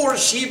Shiva, for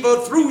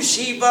Shiva, through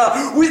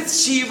Shiva, with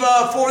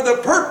Shiva, for the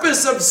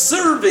purpose of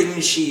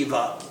serving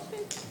Shiva.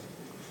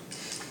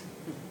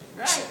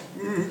 Right.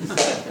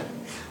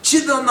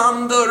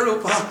 Chidananda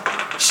Rupa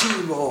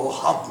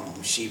Shivoham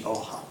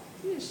Shivoham.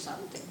 Here's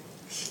something.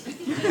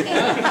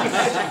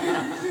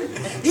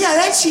 Yeah,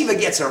 that Shiva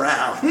gets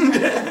around.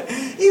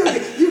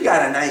 You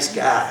got a nice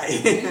guy.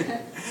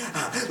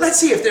 Let's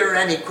see if there are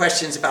any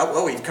questions about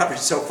what we've covered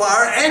so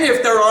far, and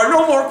if there are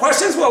no more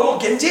questions, well, we'll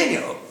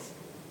continue.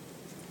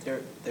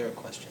 There are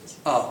questions.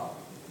 Oh,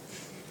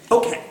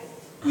 okay.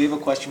 We have a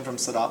question from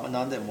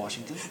Sadatmananda in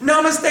Washington.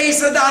 Namaste,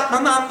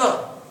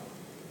 Sadatmananda.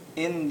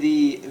 In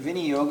the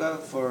Vini Yoga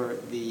for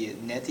the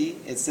Neti,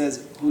 it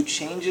says, who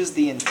changes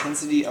the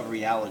intensity of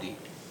reality.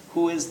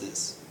 Who is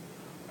this?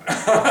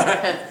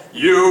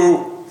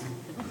 You.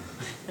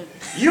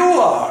 You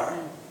are.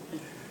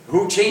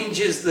 Who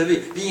changes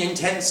the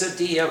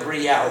intensity of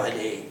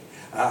reality.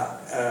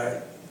 Bhava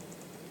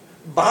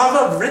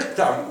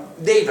Vrittam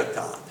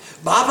Devata.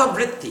 Bhava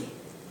Vritti.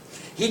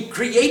 He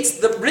creates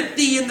the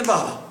Vritti in the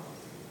Bhava.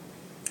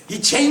 He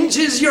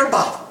changes your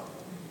Bhava.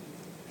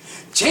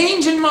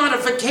 Change and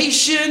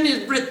modification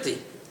is Vritti.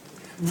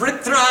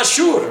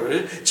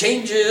 Vritrashur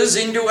changes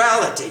in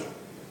duality.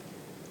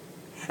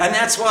 And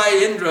that's why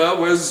Indra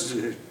was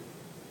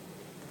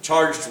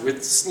charged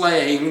with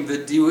slaying the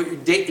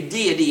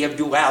deity of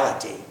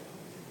duality.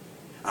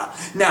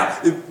 Now,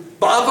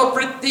 Bhava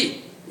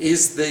Vritti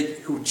is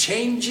who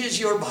changes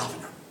your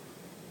bhavana.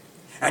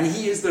 And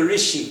he is the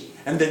Rishi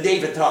and the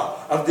Devata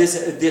of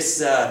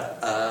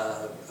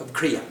of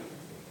Kriya.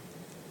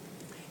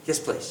 Yes,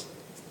 please.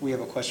 We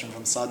have a question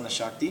from Sadhana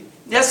Shakti.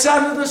 Yes,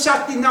 Sadhana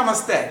Shakti,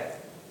 namaste.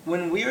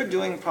 When we are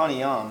doing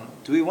pranayam,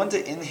 do we want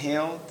to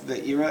inhale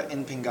the ira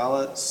in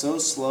Pingala so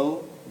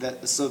slow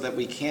so that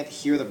we can't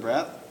hear the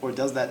breath, or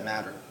does that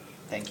matter?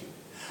 Thank you.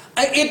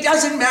 It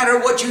doesn't matter.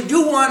 What you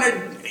do want to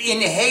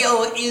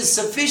inhale is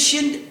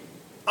sufficient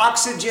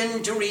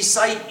oxygen to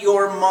recite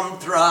your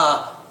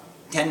mantra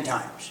 10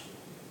 times,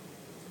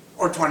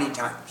 or 20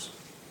 times,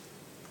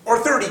 or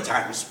 30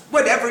 times,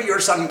 whatever your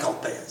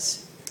sankalpa is.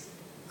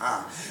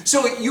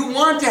 So you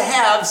want to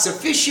have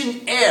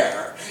sufficient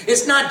air.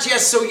 It's not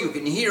just so you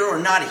can hear or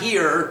not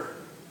hear,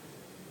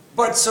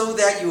 but so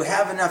that you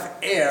have enough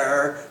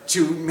air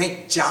to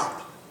make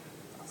japa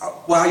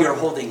while you're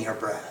holding your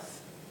breath.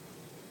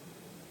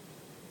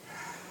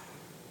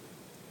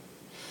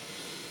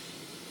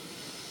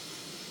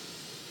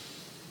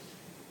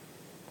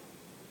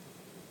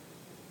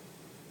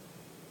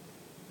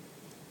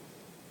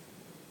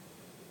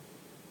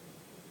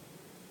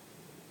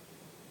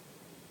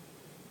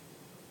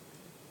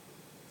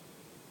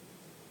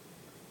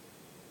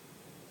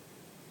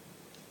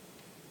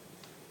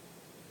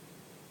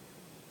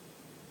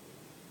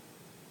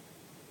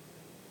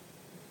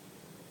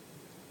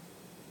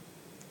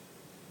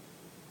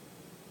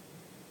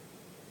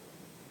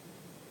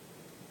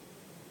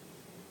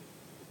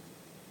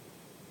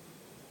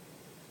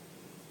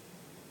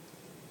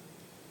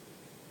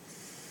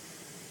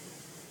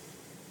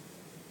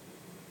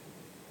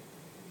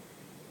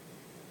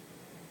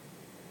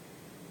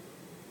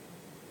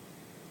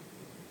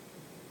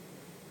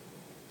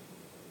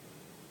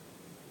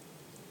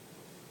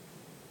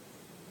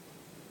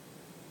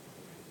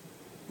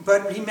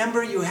 But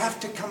remember, you have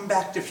to come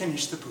back to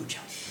finish the puja.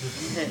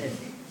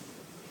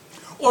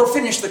 Or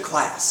finish the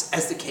class,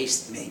 as the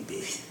case may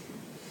be.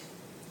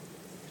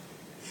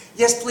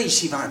 Yes, please,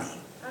 Shivani.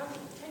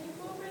 Can you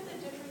go over the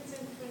difference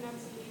in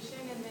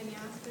pronunciation and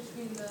vinyas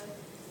between the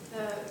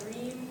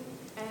reem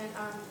and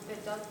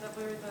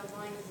where the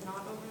line is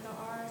not over the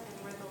R and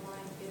where the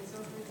line is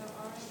over the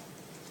R?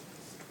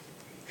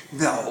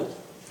 No.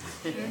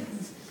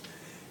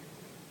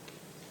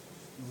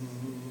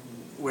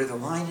 Where the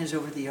line is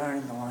over the R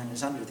and the line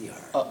is under the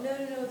R.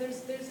 No.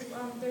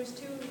 There's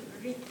two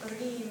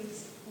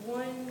reams.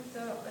 One,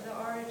 the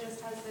R just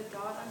has the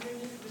dot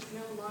underneath with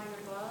no line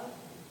above.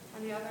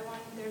 And the other one,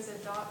 there's a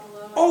dot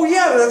below. Oh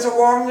yeah, there's a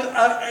long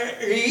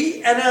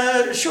re and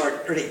a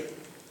short re.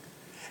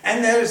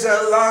 And there's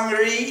a long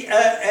re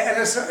and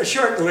a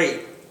short re.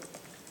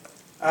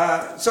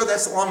 So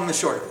that's the long and the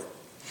short of it.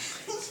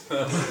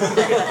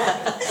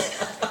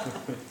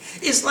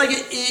 It's like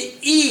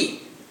E.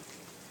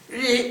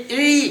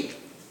 Re.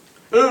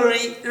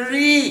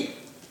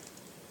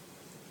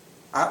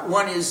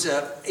 One is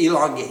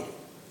elongated.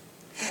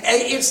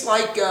 It's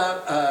like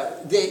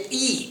the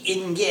E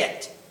in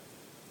get.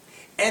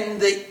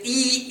 And the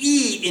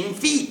EE in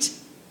feet.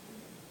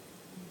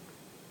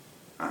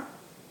 Huh?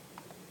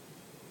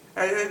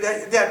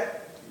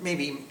 That may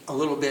be a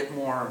little bit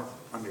more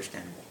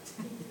understandable.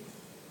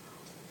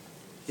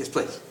 Yes,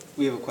 please.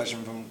 We have a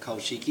question from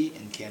Kaushiki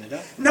in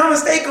Canada.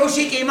 Namaste,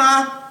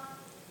 Koshiki-ma.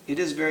 It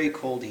is very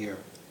cold here.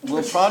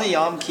 Will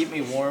pranayam keep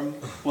me warm?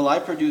 Will I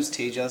produce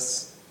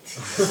tejas?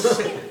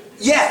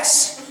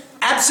 Yes,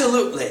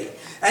 absolutely.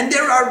 And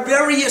there are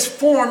various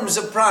forms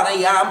of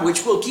pranayam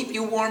which will keep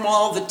you warm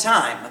all the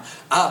time.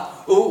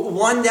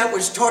 One that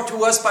was taught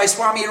to us by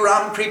Swami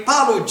Ram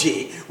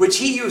Kripaluji, which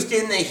he used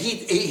in the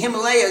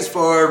Himalayas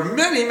for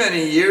many,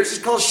 many years, is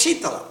called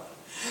Shitala.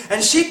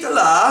 And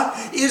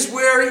Shitala is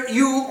where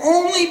you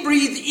only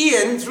breathe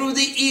in through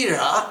the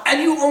ira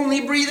and you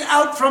only breathe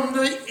out from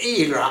the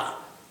ira.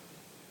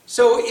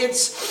 So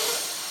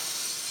it's...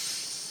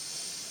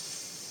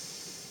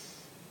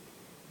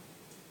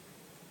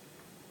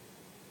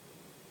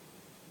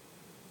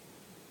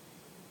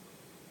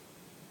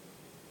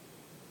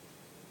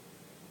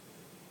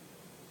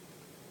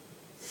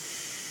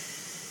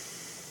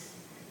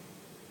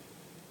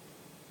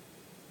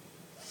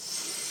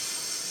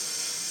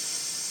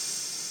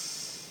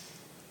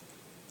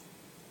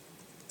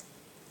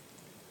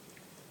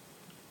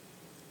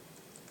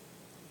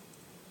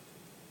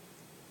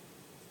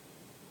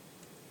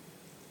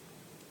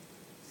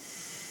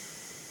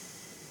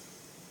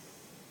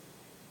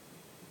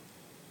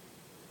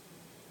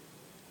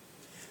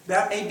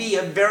 That may be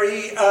a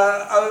very,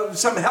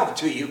 some help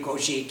to you,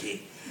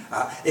 Koshiki.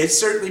 It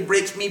certainly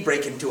breaks me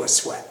break into a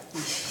sweat.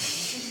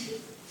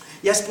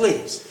 Yes,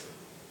 please.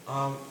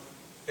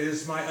 It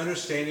is my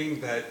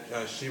understanding that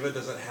Shiva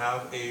doesn't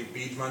have a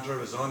Bij mantra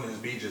of his own. His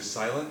Bij is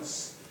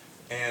silence.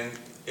 And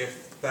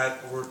if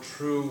that were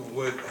true,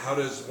 how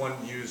does one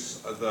use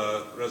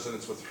the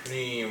resonance with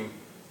Hreem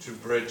to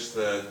bridge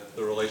the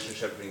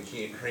relationship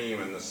between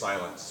Hreem and the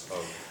silence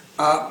of...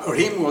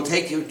 Hreem will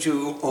take you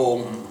to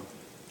Om.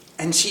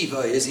 And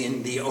Shiva is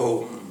in the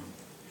Om.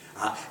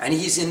 And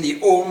he's in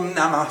the Om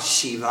Namah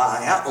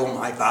Shivaya. Om,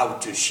 I bow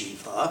to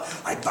Shiva.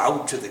 I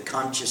bow to the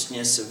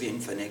consciousness of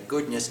infinite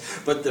goodness.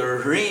 But the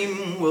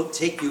Hreem will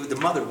take you, the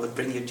mother will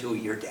bring you to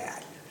your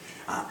dad.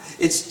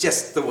 It's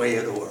just the way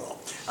of the world.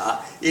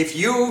 If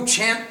you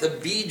chant the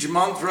Bij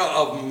mantra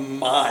of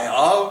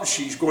Maya,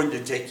 she's going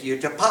to take you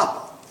to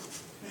Papa.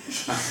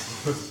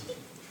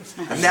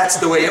 And that's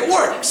the way it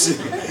works.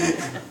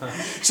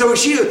 So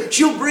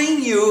she'll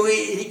bring you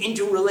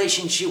into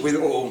relationship with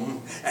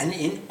Om, and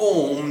in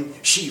Om,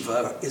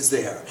 Shiva is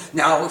there.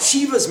 Now,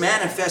 Shiva's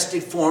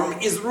manifested form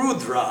is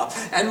Rudra,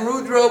 and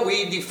Rudra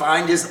we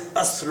defined as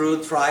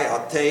Asru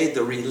Trayate,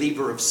 the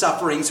reliever of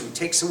sufferings who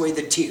takes away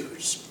the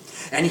tears.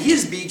 And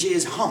his bija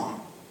is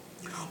Hum.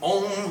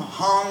 Om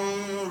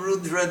Hum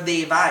Rudra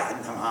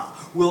Devaya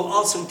Namah will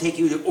also take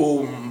you to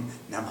Om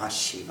Namah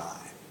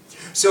Shivaya.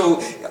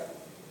 So,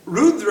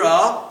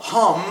 Rudra,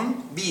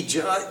 Hum,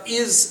 Bija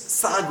is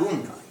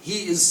Saguna.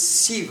 He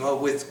is Shiva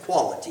with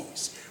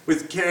qualities,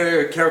 with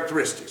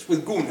characteristics,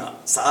 with guna,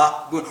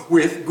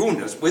 with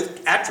gunas,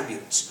 with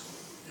attributes.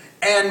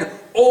 And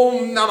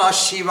Om Namah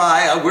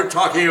Shivaya, we're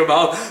talking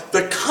about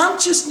the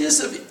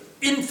consciousness of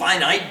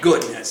infinite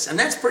goodness, and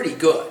that's pretty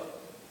good.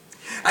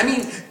 I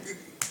mean,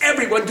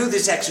 everyone do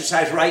this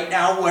exercise right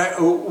now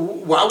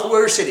while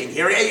we're sitting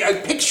here.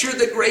 Picture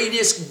the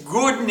greatest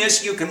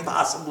goodness you can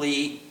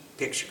possibly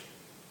picture.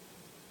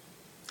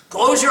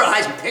 Close your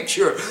eyes and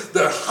picture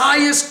the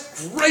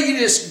highest,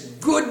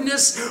 greatest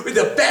goodness,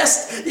 the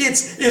best.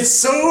 It's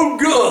so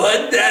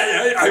good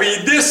that, I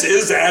mean, this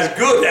is as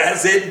good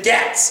as it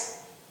gets.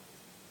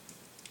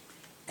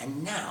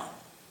 And now,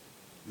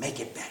 make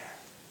it better.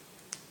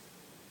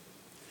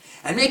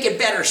 And make it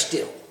better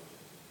still.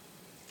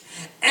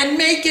 And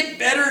make it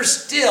better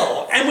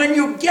still. And when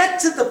you get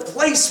to the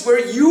place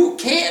where you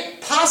can't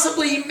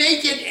possibly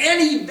make it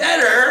any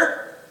better,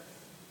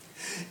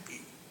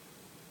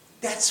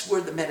 that's where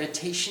the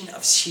meditation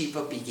of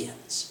Shiva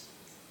begins.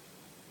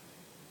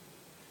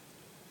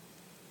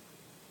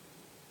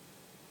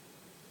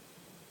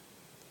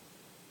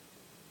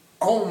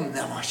 Om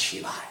Namah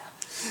Shivaya.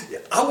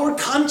 Our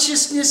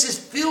consciousness is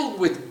filled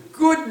with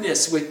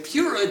goodness, with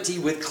purity,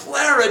 with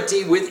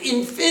clarity, with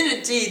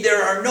infinity.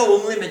 There are no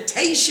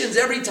limitations.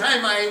 Every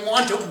time I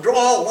want to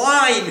draw a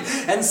line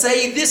and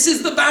say, this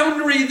is the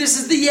boundary, this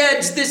is the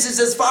edge, this is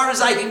as far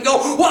as I can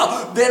go,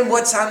 well, then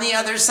what's on the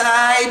other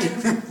side?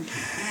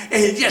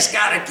 You just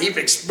got to keep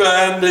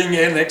expanding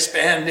and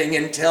expanding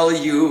until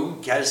you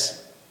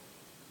just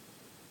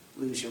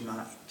lose your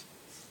mind.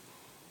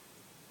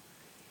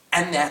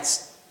 And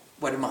that's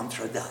what a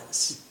mantra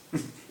does.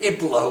 It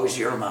blows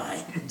your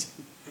mind.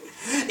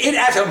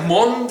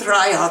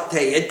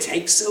 It it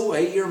takes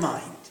away your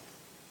mind.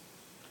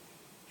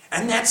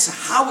 And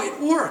that's how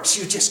it works.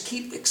 You just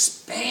keep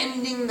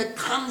expanding the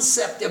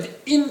concept of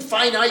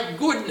infinite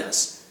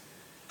goodness.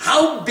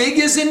 How big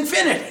is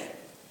infinity?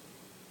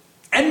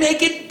 And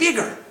make it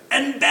bigger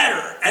and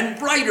better and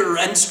brighter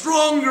and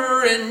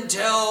stronger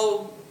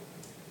until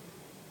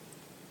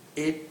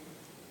you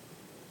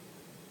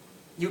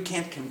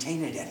can't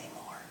contain it anymore.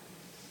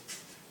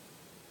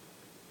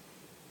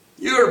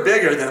 You're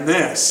bigger than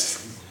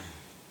this.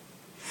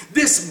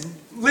 This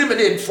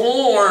limited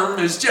form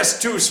is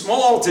just too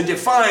small to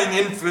define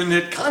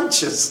infinite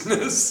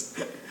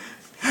consciousness.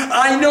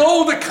 I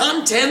know the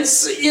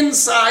contents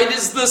inside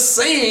is the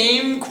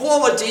same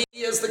quality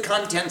as the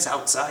contents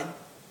outside.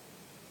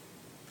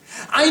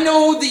 I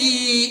know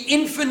the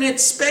infinite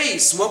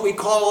space, what we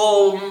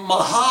call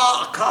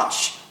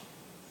Maha-Akash.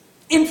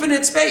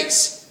 Infinite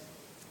space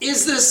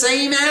is the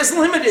same as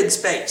limited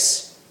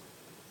space.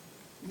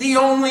 The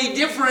only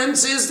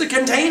difference is the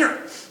container.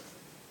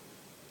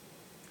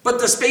 But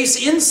the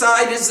space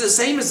inside is the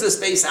same as the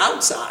space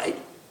outside.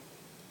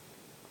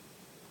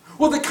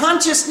 Well, the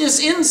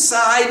consciousness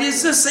inside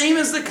is the same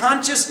as the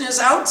consciousness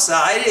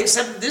outside,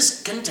 except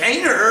this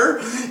container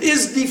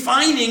is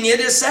defining it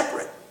as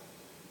separate.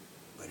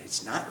 But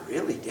it's not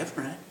really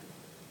different.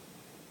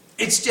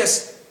 It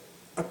just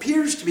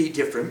appears to be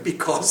different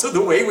because of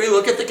the way we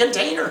look at the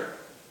container.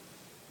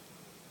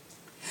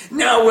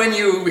 Now, when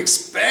you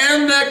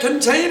expand that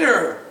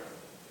container,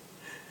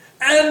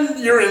 and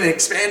you're in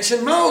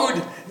expansion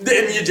mode,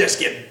 then you just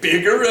get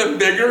bigger and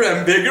bigger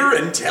and bigger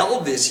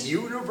until this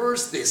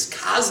universe, this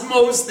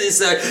cosmos,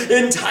 this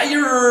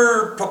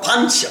entire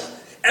prapancha,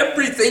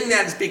 everything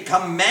that's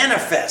become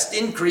manifest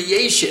in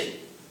creation,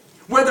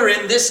 whether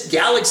in this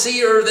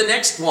galaxy or the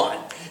next one.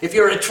 If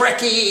you're a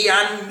Trekkie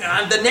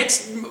on the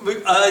next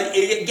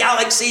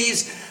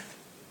galaxies,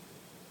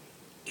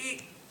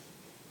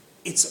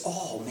 it's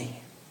all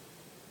me.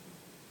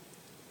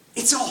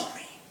 It's all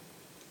me.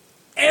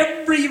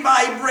 Every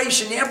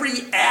vibration,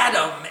 every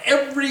atom,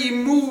 every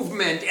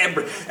movement,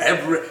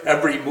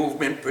 every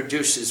movement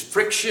produces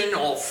friction.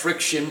 All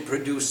friction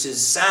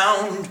produces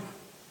sound.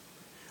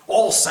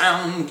 All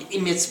sound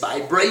emits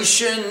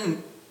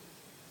vibration.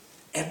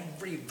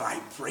 Every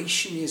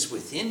vibration is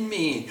within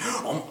me.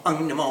 I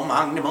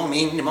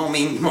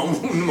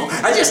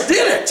just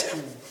did it.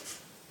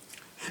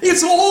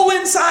 It's all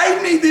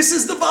inside me. This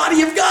is the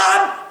body of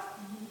God.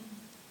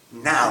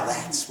 Now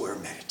that's where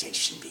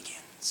meditation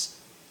begins.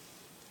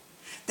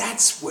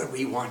 That's where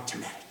we want to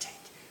meditate.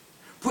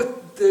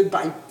 Put the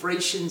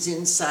vibrations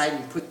inside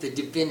and put the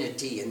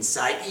divinity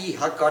inside.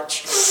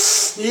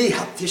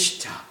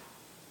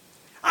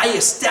 I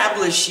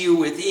establish you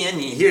within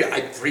here.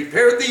 I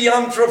prepared the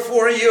yantra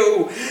for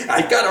you.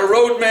 I got a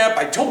roadmap.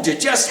 I told you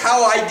just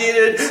how I did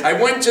it. I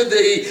went to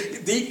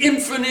the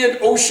infinite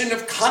ocean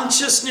of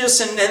consciousness,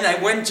 and then I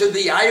went to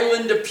the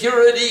island of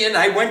purity, and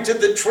I went to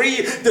the tree,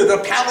 to the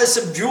palace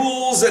of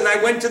jewels, and I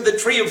went to the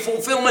tree of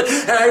fulfillment,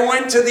 and I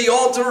went to the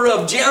altar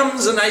of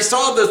gems, and I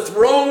saw the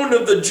throne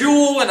of the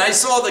jewel, and I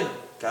saw the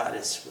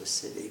goddess was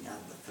sitting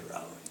on the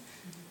throne.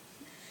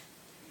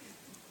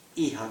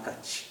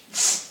 Ihakach.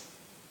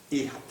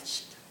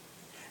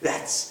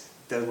 That's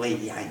the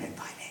lady I'm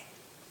inviting.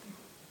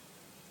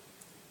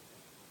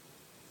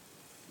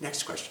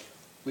 Next question.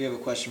 We have a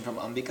question from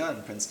Ambika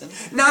in Princeton.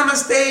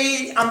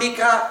 Namaste,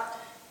 Ambika.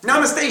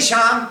 Namaste,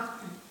 Sham.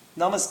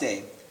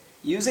 Namaste.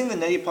 Using the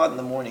neti pot in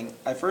the morning,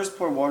 I first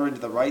pour water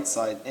into the right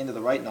side, into the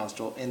right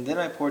nostril, and then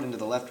I pour it into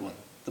the left one.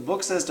 The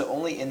book says to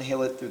only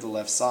inhale it through the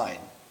left side.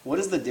 What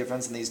is the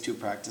difference in these two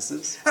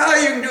practices? Oh,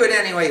 you can do it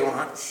any way you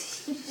want.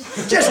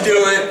 Just do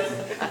it.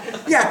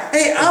 Yeah,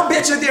 hey, I'll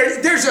bet you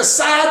there's a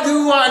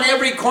sadhu on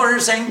every corner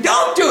saying,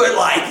 don't do it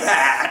like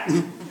that.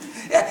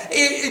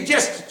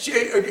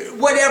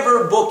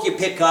 Whatever book you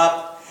pick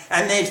up,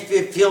 and if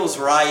it feels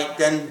right,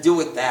 then do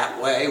it that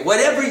way.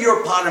 Whatever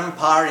your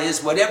parampara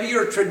is, whatever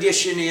your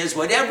tradition is,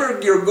 whatever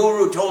your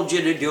guru told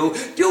you to do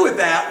it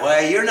that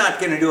way. You're not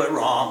going to do it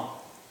wrong.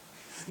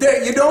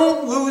 You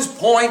don't lose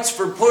points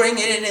for putting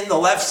it in the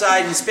left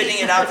side and spitting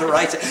it out the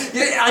right side.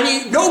 I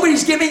mean,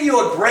 nobody's giving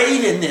you a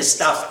grade in this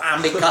stuff,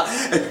 Ambika.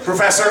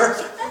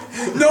 Professor.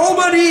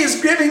 Nobody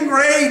is giving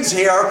grades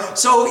here.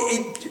 So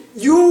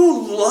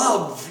you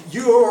love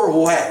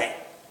your way.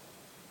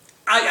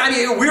 I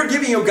mean, we're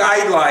giving you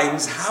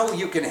guidelines how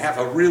you can have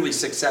a really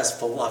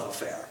successful love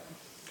affair.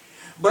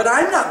 But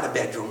I'm not in the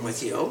bedroom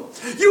with you.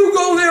 You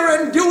go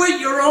there and do it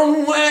your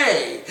own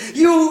way.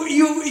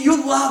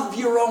 You love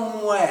your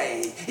own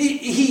way.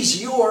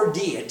 He's your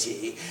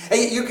deity.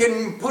 You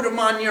can put him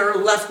on your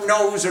left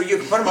nose or you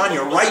can put him on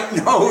your right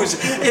nose.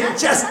 It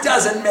just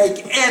doesn't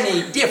make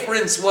any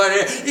difference what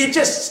you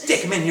just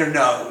stick him in your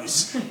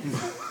nose.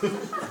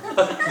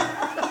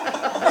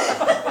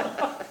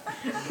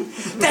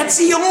 That's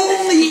the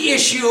only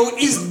issue,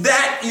 is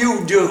that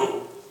you do.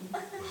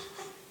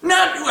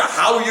 Not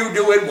how you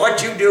do it,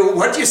 what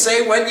you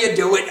say when you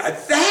do it.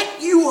 That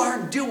you are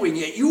doing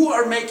it. You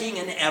are making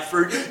an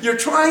effort. You're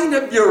trying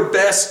your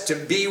best to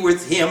be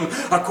with him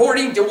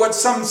according to what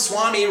some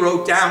Swami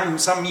wrote down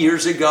some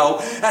years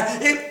ago.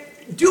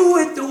 Do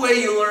it the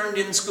way you learned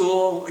in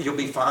school. You'll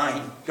be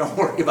fine. Don't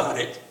worry about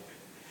it.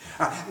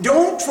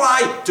 Don't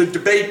try to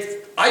debate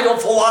idle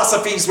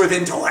philosophies with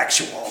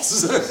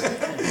intellectuals.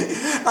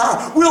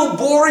 We'll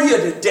bore you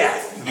to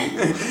death.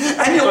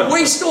 And you'll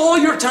waste all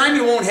your time.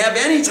 You won't have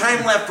any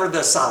time left for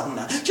the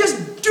sadhana.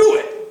 Just do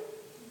it.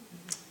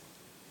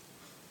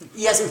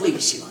 Yes,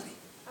 please, Shivani.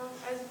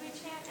 As we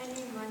chant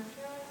any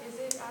mantra, is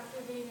it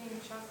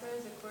activating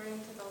chakras according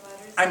to the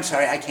letters? I'm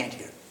sorry, I can't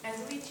hear. As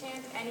we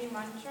chant any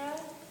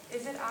mantra,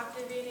 is it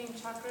activating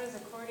chakras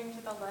according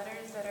to the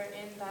letters that are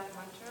in that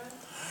mantra?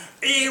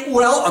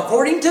 Well,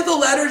 according to the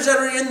letters that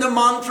are in the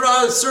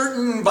mantra,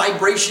 certain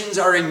vibrations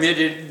are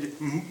emitted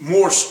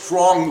more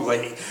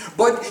strongly.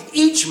 But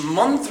each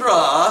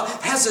mantra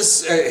has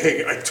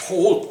a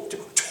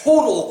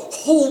total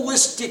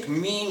holistic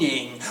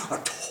meaning, a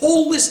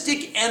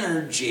holistic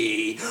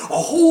energy, a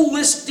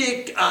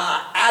holistic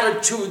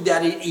attitude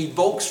that it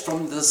evokes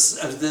from the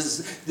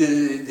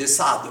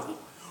sadhu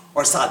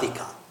or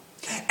sadhika.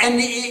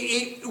 And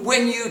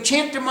when you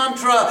chant a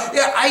mantra,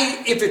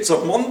 if it's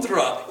a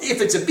mantra, if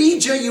it's a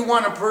bija, you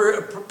want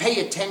to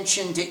pay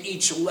attention to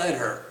each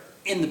letter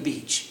in the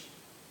bij.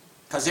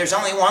 Because there's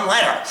only one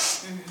letter.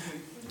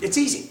 It's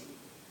easy.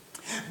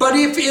 But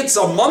if it's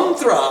a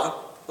mantra,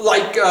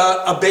 like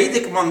a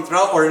Vedic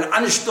mantra or an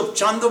Anushtup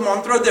Chanda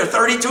mantra, they're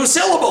 32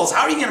 syllables.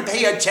 How are you going to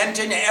pay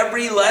attention to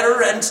every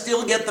letter and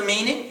still get the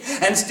meaning?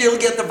 And still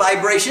get the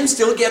vibration?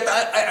 Still get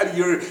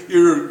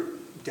you're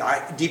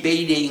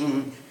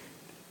debating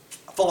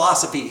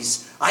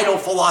philosophies, idle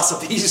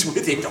philosophies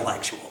with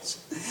intellectuals.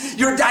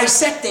 You're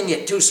dissecting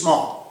it too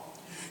small.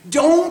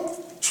 Don't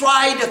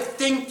try to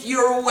think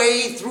your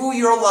way through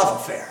your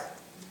love affair.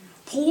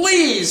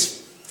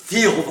 Please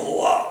feel the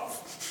love.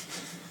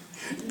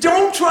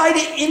 Don't try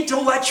to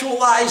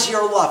intellectualize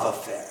your love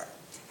affair.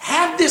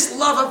 Have this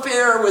love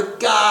affair with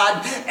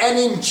God and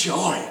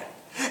enjoy it.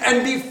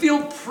 And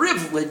feel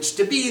privileged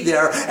to be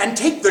there and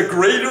take the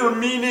greater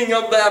meaning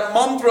of that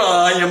mantra.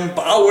 I am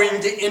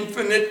bowing to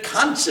infinite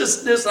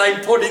consciousness.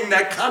 I'm putting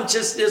that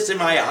consciousness in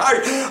my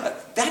heart.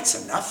 That's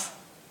enough.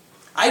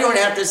 I don't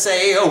have to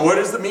say, oh, what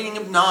is the meaning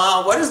of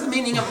na? What is the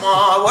meaning of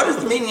ma? What is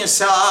the meaning of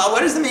sa?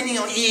 What is the meaning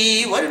of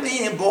e? What is the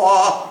meaning of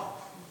ba?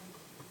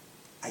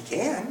 I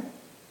can.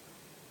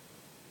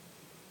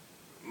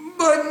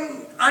 But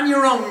on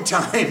your own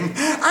time.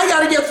 I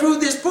got to get through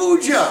this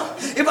puja.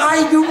 If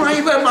I do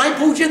my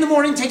puja in the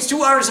morning, takes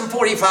 2 hours and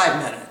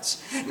 45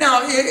 minutes.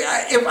 Now,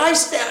 if I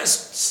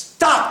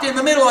stopped in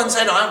the middle and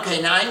said,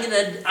 okay, now I'm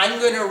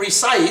going to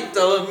recite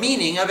the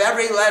meaning of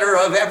every letter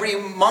of every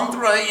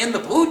mantra in the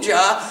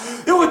puja,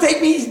 it would take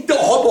me the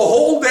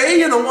whole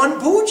day in the one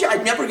puja.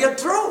 I'd never get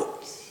through.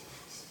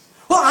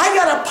 Well, I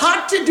got a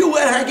pot to do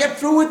when I get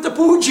through with the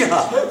puja.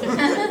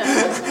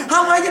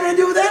 How am I going to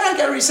do that? I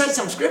got to recite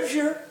some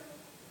scripture.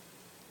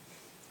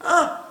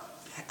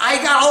 I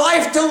got a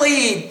life to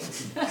lead.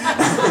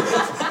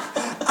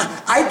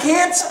 I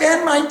can't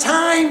spend my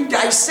time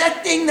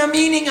dissecting the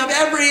meaning of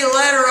every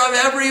letter, of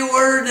every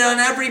word on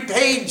every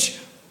page.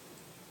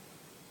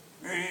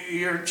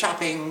 You're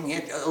chopping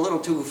it a little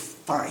too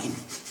fine.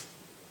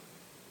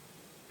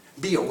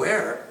 Be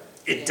aware,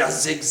 it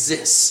does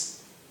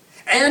exist.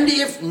 And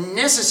if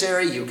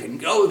necessary, you can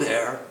go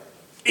there.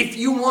 If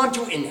you want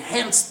to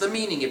enhance the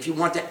meaning, if you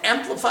want to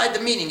amplify the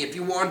meaning, if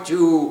you want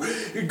to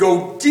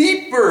go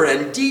deeper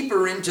and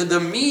deeper into the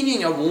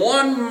meaning of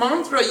one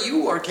mantra,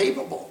 you are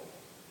capable.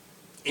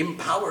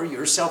 Empower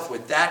yourself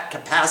with that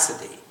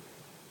capacity.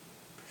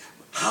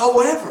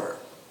 However,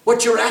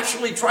 what you're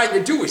actually trying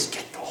to do is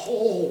get the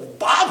whole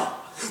baba,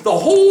 the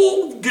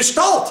whole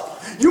gestalt.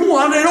 You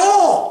want it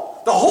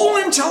all, the whole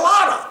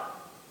enchilada.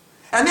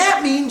 And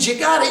that means you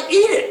got to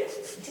eat it.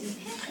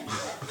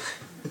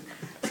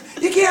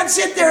 You can't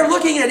sit there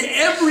looking at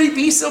every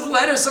piece of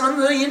lettuce on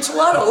the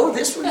enchilada. Oh,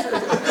 this one.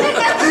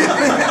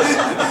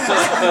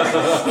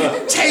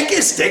 Take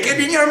it, stick it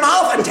in your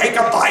mouth and take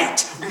a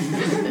bite.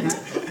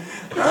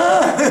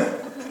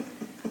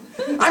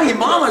 I mean,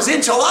 Mama's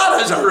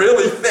enchiladas are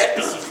really thick.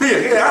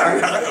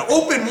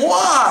 Open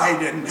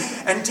wide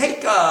and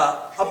take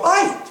a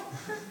bite.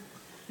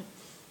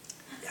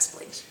 Yes,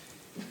 please.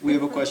 We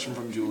have a question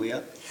from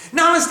Julia.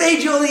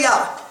 Namaste,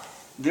 Julia.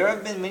 There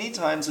have been many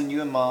times when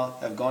you and Ma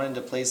have gone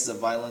into places of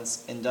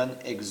violence and done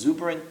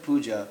exuberant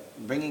puja,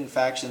 bringing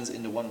factions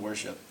into one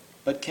worship.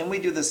 But can we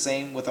do the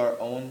same with our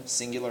own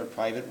singular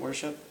private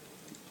worship?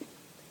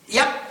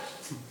 Yep.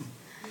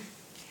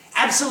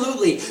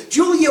 Absolutely.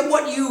 Julia,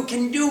 what you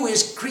can do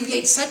is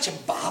create such a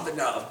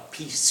bhavana of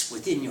peace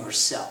within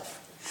yourself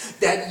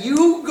that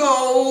you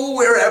go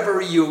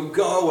wherever you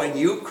go and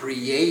you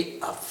create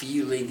a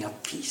feeling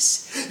of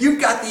peace. You've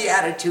got the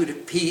attitude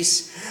of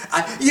peace.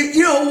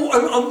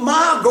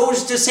 Ma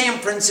goes to San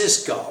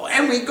Francisco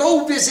and we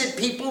go visit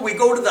people. We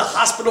go to the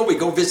hospital. We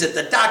go visit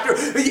the doctor.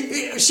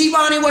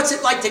 Shivani, what's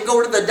it like to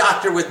go to the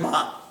doctor with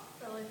Ma?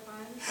 Really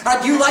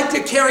fun. Do you like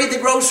to carry the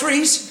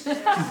groceries?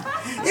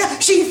 Yeah,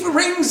 she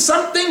brings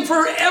something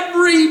for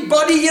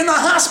everybody in the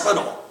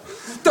hospital.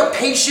 The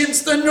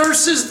patients, the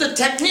nurses, the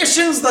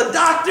technicians, the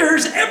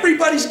doctors,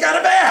 everybody's got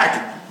a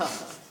bag.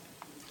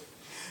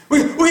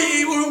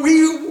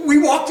 We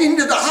walked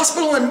into the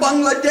hospital in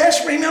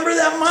Bangladesh. Remember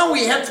that, Mom?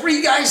 We had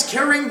 3 guys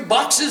carrying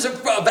boxes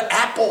of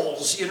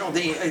apples. You know,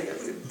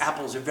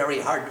 apples are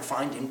very hard to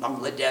find in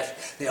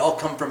Bangladesh. They all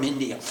come from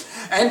India.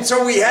 And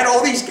so we had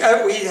all these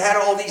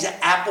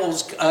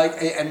apples,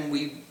 and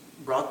we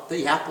brought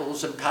the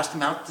apples and passed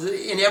them out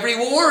in every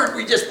ward.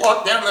 We just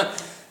walked down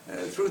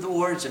through the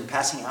wards and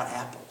passing out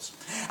apples.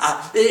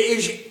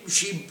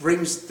 She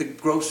brings the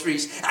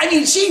groceries. I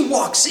mean, she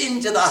walks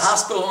into the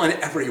hospital and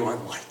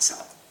everyone lights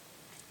up.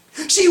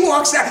 She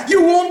walks out.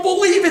 You won't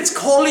believe it's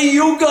Kali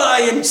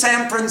Yuga in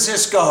San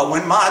Francisco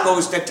when Ma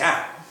goes to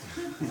town.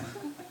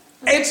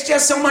 It's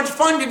just so much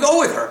fun to go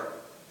with her.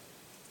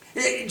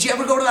 Did you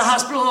ever go to the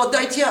hospital,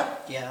 Aditya?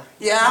 Yeah.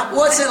 Yeah?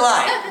 What's it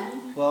like?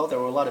 Well, there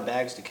were a lot of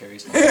bags to carry.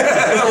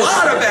 A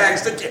lot of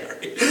bags to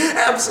carry.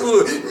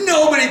 Absolutely.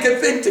 Nobody could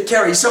think to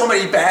carry so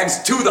many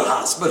bags to the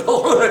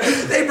hospital.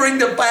 They bring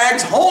the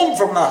bags home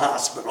from the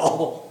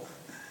hospital.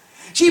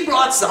 She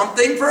brought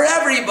something for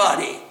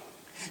everybody.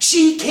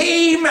 She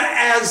came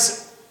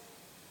as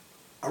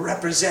a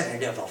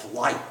representative of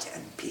light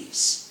and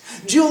peace.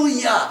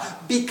 Julia,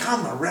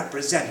 become a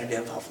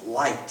representative of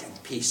light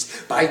and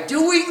peace. By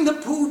doing the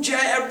puja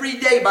every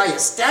day, by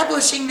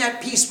establishing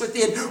that peace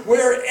within,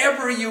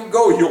 wherever you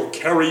go, you'll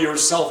carry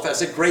yourself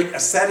as a great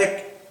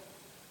ascetic,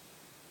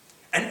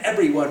 and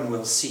everyone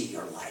will see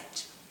your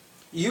light.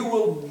 You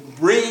will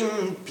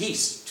bring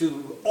peace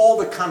to all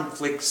the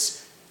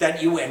conflicts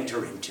that you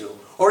enter into,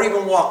 or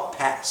even walk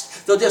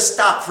past. They'll just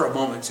stop for a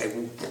moment and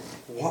say,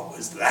 what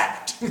was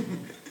that?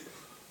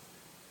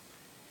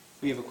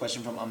 We have a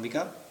question from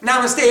Ambika.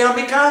 Namaste,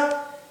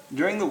 Ambika.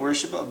 During the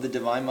worship of the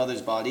Divine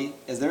Mother's body,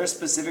 is there a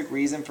specific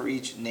reason for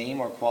each name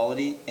or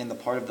quality in the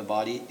part of the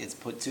body it's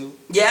put to?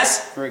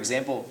 Yes? For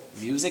example,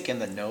 music in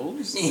the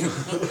nose?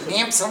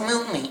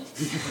 Absolutely.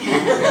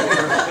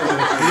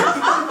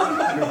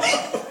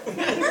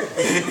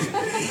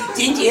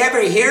 Didn't you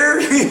ever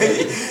hear?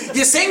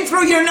 You sing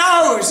through your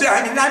nose,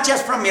 not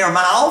just from your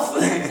mouth.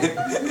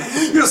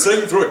 You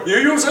sing through it. You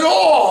use it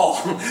all.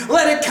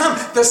 Let it come.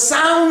 The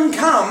sound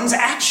comes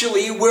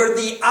actually where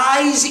the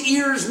eyes,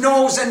 ears,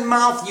 nose, and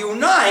mouth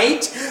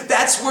unite.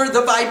 That's where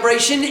the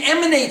vibration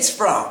emanates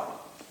from.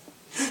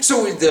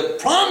 So the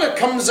prana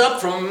comes up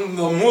from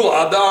the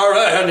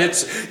Muladhara, and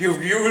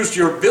you've used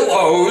your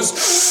billows.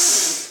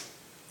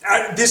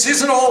 This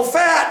isn't all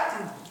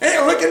fat. Hey,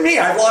 look at me,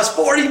 I've lost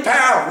 40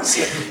 pounds.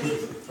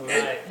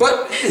 Right.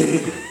 But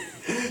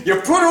you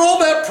put all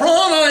that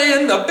prana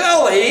in the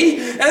belly,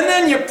 and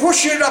then you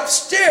push it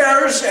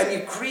upstairs, and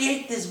you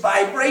create this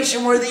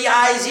vibration where the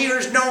eyes,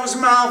 ears, nose,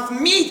 mouth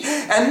meet,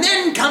 and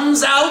then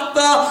comes out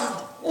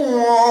the...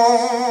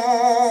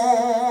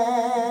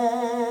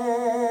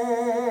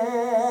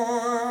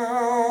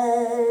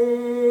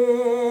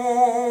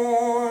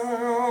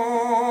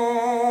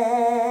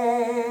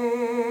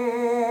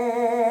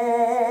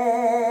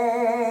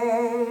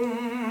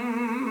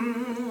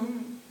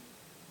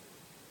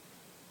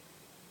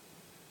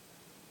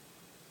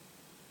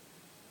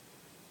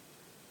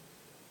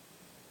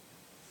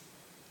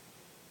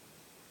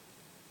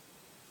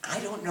 I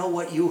don't know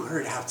what you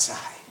heard outside,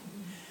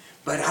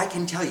 but I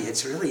can tell you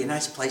it's really a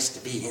nice place to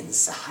be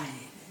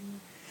inside.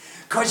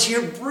 Because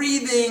you're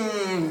breathing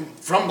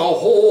from the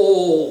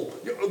whole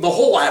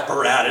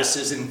apparatus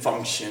is in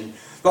function.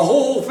 The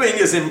whole thing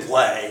is in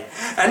play.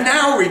 And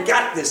now we've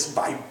got this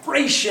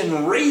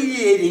vibration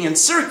radiating and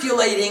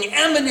circulating,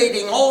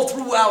 emanating all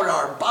throughout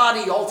our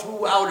body, all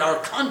throughout our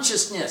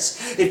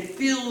consciousnness. It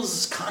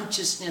fills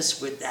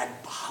consciousness with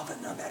that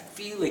bhavana, that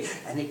feeling.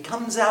 And it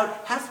comes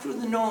out half through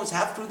the nose,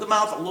 half through the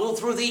mouth, a little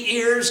through the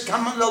ears,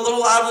 coming a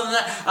little out of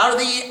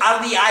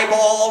the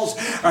eyeballs.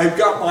 I've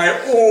got my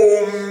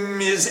Om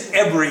is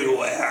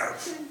everywhere.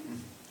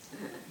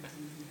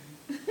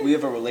 We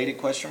have a related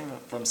question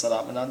from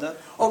Sadatmananda.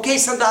 Okay,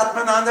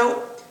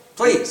 Sadatmananda,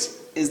 please.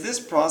 Is this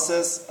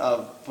process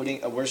of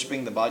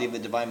worshipping the body of the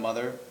Divine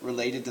Mother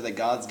related to the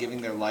gods giving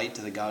their light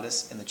to the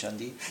goddess in the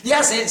Chandi?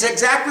 Yes, it's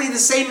exactly the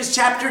same as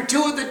chapter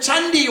 2 of the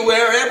Chandi,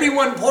 where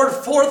everyone poured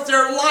forth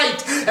their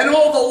light, and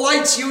all the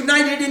lights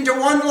united into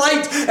one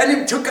light, and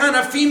it took on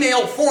a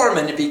female form,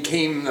 and it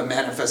became the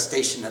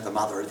manifestation of the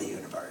Mother of the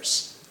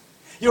Universe.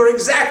 You're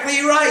exactly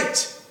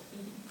right.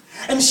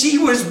 And she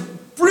was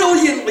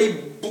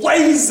brilliantly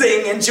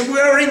blazing, and she's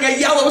wearing a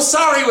yellow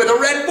sari with a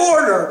red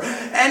border.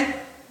 And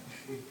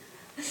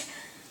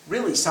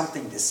really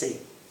something to see.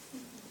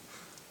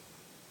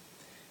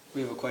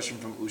 We have a question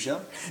from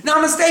Usha.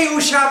 Namaste,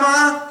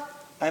 Ushama.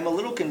 I'm a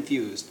little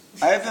confused.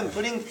 I have been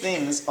putting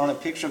things on a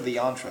picture of the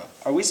yantra.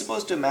 Are we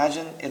supposed to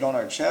imagine it on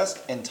our chest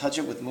and touch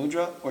it with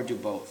mudra, or do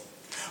both?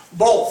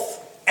 Both.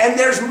 And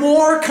there's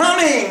more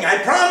coming, I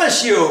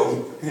promise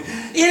you.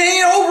 It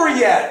ain't over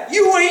yet.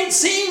 You ain't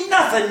seen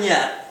nothing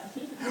yet.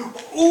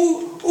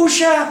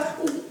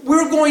 Usha,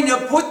 we're going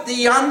to put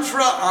the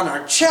yantra on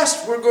our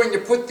chest. We're going to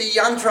put the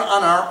yantra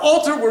on our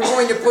altar. We're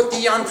going to put the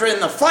yantra in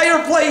the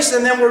fireplace.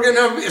 And then we're going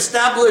to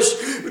establish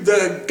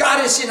the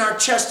goddess in our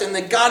chest and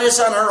the goddess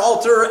on our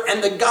altar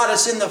and the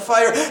goddess in the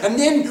fire. And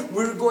then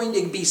we're going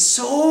to be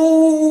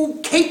so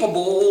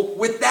capable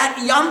with that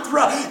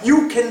yantra,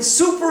 you can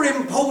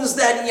superimpose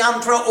that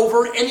yantra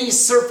over any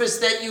surface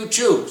that you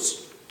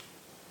choose.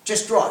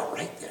 Just draw it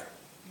right there.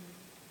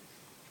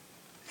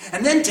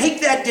 And then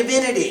take that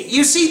divinity.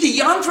 You see,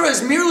 the yantra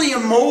is merely a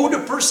mode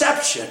of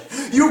perception.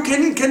 You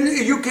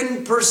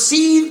can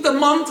perceive the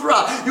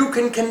mantra. You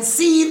can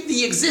conceive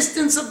the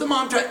existence of the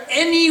mantra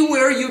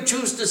anywhere you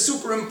choose to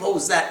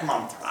superimpose that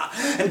mantra.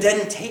 And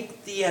then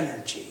take the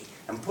energy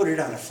and put it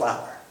on a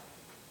flower.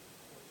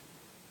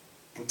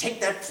 And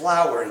take that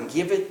flower and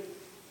give it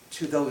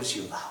to those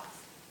you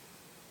love.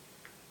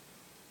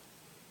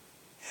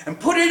 And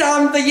put it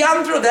on the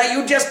yantra that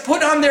you just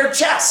put on their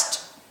chest.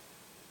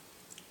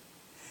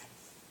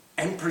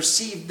 And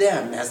perceive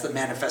them as the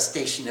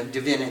manifestation of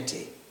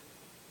divinity.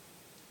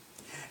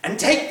 And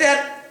take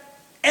that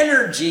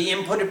energy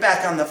and put it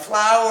back on the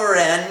flower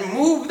and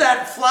move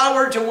that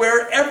flower to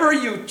wherever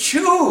you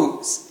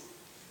choose.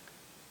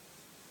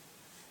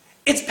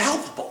 It's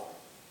palpable.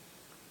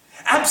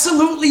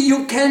 Absolutely,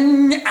 you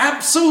can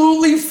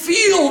absolutely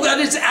feel that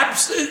it's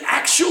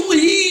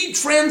actually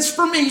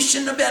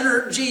transformation of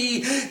energy.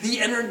 The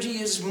energy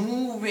is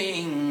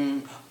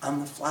moving on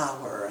the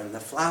flower, and the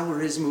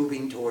flower is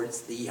moving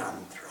towards the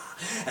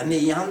yantra. And the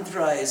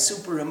yantra is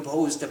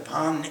superimposed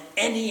upon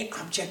any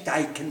object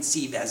I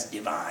conceive as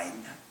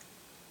divine.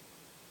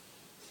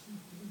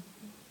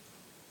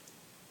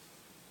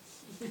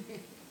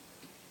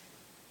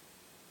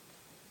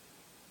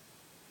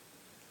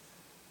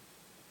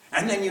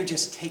 And then you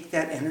just take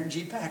that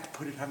energy back,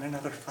 put it on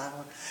another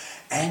flower,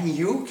 and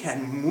you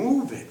can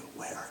move it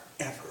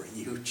wherever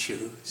you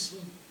choose.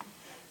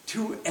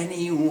 To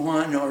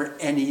anyone or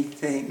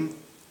anything.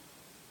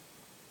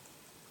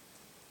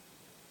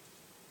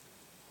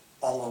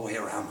 All the way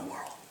around the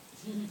world.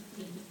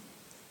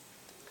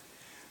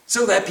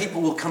 So that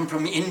people will come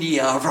from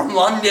India, or from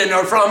London,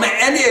 or from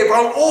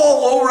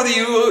all over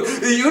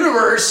the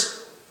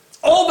universe.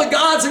 All the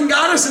gods and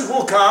goddesses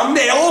will come.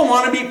 They all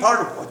want to be part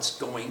of what's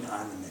going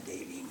on in the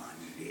Devi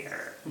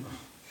Mandir.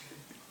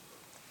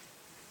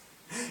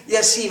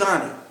 Yes,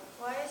 Shivani.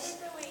 Why is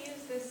it that we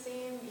use the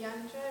same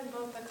yantra in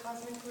both the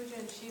Cosmic Puja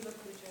and Shiva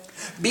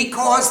Puja?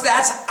 Because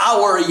that's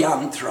our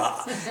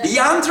yantra.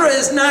 Yantra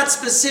is not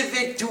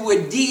specific to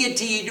a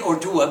deity or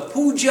to a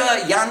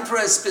puja.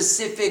 Yantra is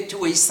specific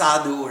to a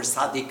sadhu or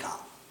sadhika.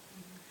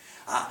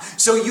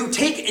 So you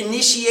take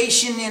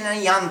initiation in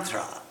a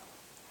yantra.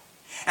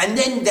 And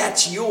then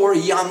that's your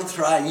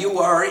yantra, and you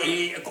are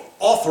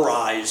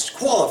authorized,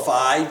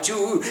 qualified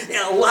to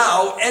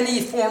allow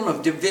any form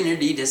of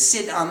divinity to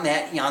sit on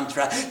that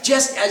yantra,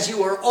 just as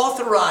you are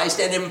authorized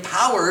and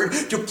empowered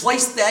to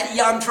place that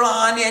yantra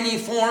on any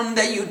form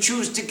that you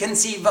choose to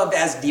conceive of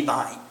as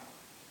divine.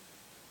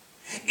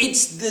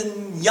 It's the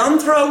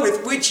yantra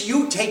with which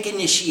you take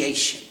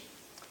initiation.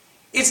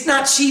 It's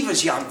not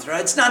Shiva's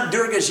yantra, it's not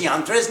Durga's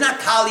yantra, it's not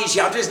Kali's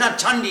yantra, it's not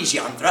Chandi's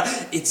yantra,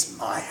 it's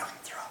my yantra.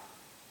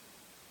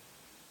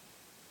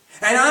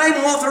 And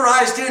I'm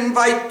authorized to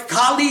invite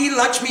Kali,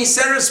 Lakshmi,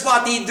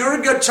 Saraswati,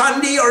 Durga,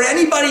 Chandi, or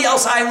anybody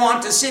else I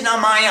want to sit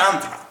on my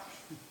yantra.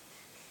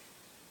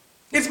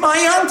 It's my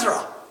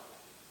yantra.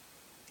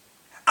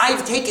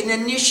 I've taken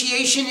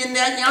initiation in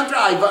that yantra.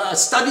 I've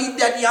studied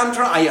that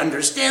yantra. I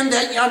understand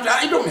that yantra.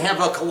 I don't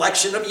have a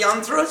collection of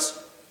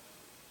yantras.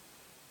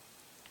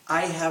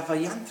 I have a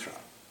yantra.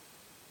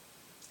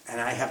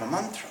 And I have a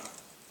mantra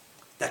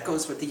that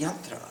goes with the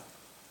yantra.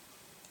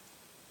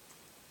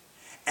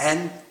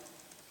 And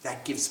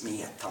that gives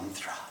me a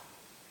tantra.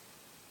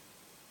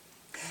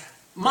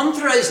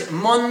 Mantra is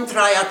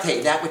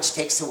mantrayate, that which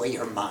takes away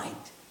your mind.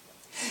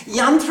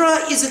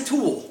 Yantra is a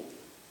tool.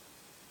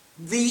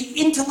 The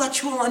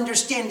intellectual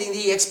understanding,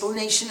 the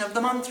explanation of the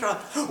mantra.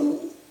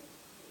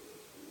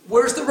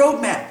 Where's the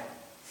roadmap?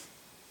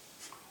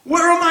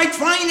 Where am I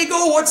trying to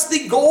go? What's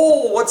the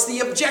goal? What's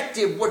the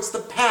objective? What's the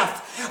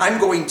path? I'm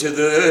going to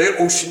the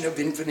ocean of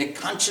infinite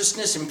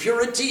consciousness and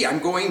purity. I'm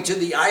going to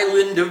the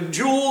island of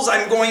jewels.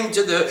 I'm going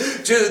to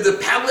the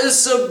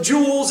palace of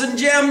jewels and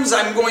gems.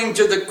 I'm going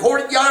to the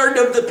courtyard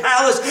of the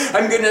palace.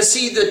 I'm going to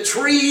see the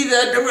tree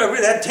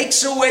that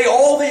takes away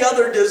all the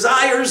other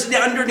desires. And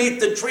underneath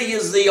the tree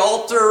is the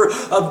altar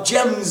of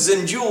gems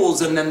and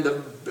jewels, and then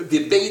the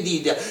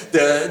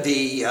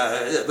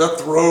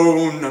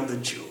throne of the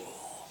jewel.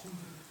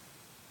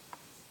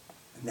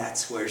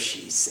 That's where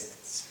she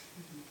sits.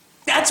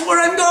 That's where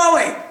I'm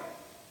going.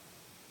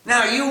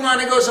 Now, you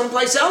want to go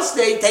someplace else,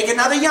 take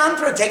another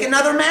yantra, take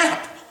another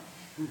map.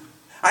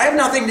 I have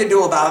nothing to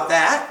do about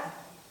that.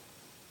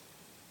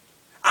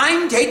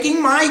 I'm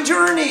taking my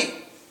journey.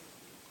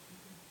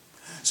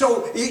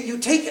 So you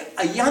take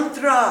a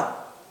yantra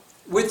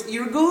with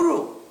your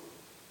guru.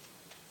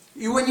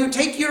 When you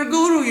take your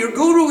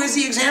guru is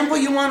the example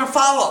you want to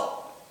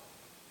follow.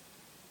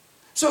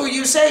 So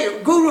you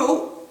say,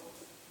 Guru,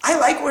 I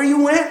like where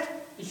you went.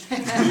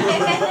 And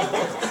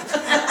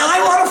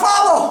I want to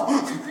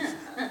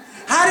follow.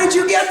 How did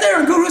you get there?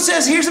 And Guru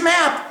says, here's a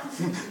map.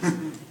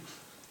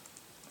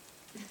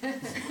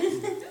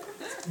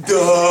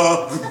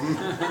 Duh.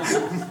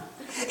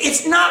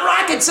 It's not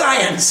rocket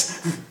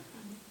science.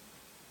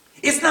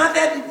 It's not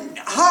that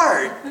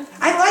hard.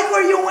 I like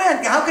where you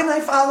went. How can I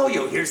follow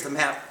you? Here's the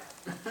map.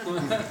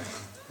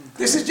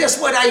 This is just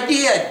what I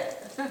did.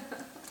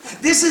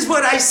 This is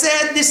what I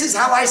said. This is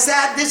how I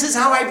sat. This is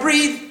how I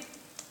breathed.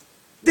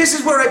 This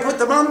is where I put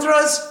the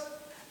mantras.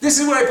 This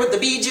is where I put the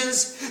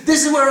bejas.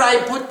 This is where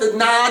I put the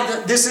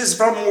nad. This is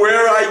from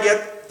where I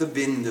get the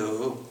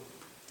bindu.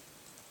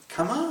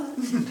 Come on.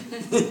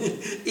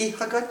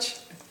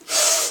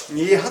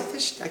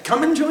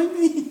 Come and join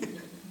me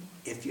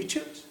if you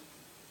choose.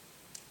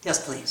 Yes,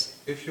 please.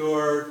 If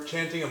you're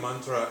chanting a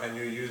mantra and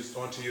you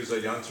want to use a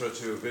yantra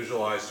to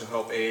visualize to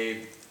help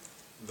aid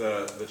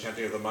the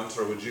chanting of the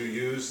mantra, would you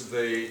use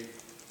the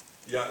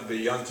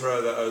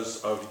yantra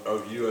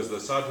of you as the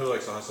sadhu,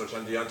 like Sahasra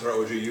Chandi yantra, or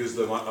would you use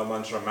a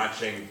mantra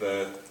matching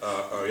the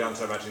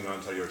yantra matching the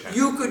mantra you're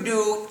chanting? You could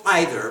do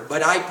either,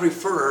 but I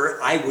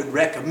would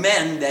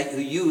recommend that you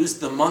use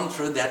the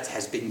mantra that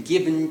has been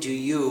given to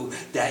you,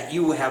 that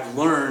you have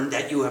learned,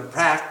 that you have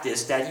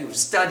practiced, that you've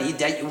studied,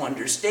 that you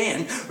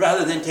understand,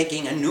 rather than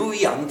taking a new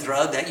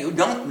yantra that you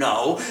don't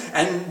know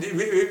and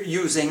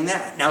using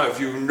that. Now, if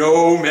you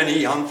know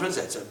many yantras,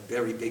 that's a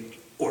very big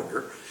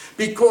order,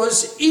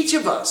 because each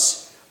of us,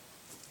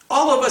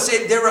 all of us,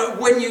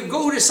 when you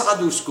go to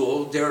sadhu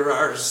school, there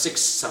are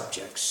 6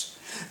 subjects.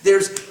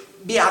 There's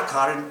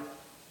vyakaran,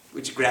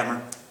 which is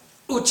grammar,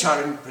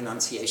 ucharan,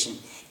 pronunciation,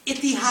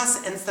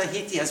 itihas and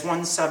sahitya is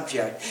one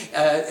subject,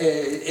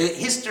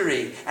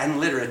 history and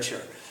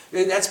literature.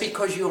 That's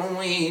because you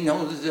only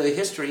know the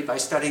history by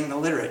studying the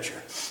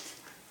literature.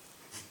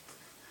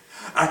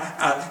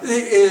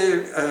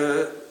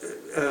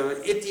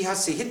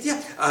 Itihas,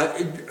 sahitya,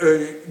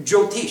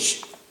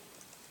 jyotish.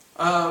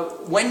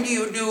 When do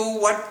you do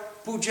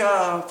what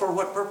puja, for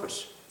what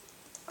purpose?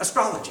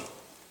 Astrology.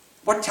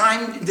 What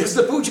time does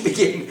the puja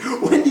begin?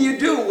 When do you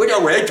do?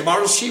 Well,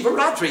 tomorrow's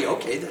Shivaratri.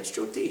 Okay, that's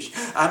Jyotish.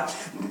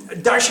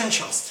 Darshan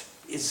Shastra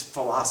is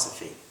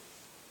philosophy.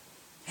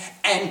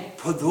 And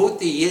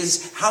Padoti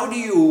is, how do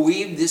you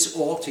weave this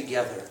all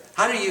together?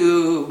 How do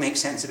you make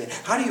sense of it?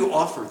 How do you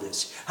offer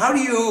this?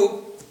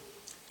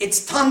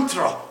 It's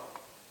Tantra.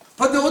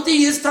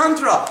 Padoti is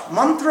Tantra.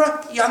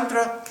 Mantra,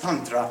 yantra,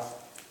 Tantra.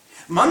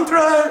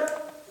 Mantra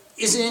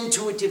is an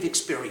intuitive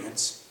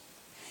experience.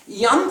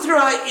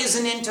 Yantra is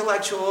an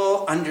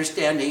intellectual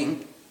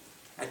understanding.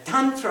 A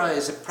Tantra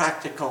is a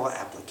practical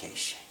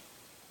application.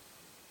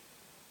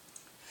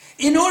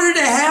 In order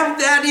to have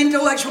that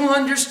intellectual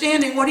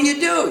understanding, what do?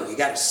 You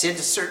got to sit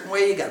a certain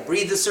way, you got to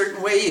breathe a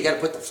certain way, you got to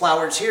put the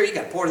flowers here, you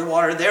got to pour the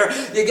water there,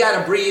 you got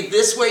to breathe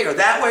this way or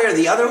that way or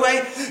the other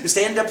way, you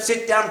stand up,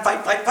 sit down,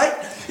 fight.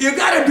 You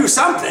got to do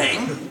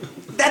something.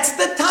 That's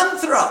the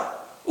Tantra.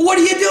 What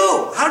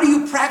do? How do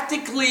you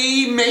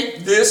practically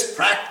make this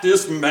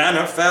practice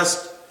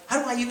manifest?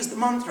 How do I use the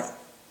mantra?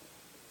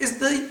 Is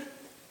the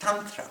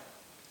Tantra.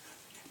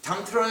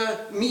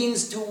 Tantra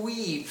means to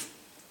weave.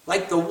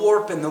 Like the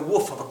warp and the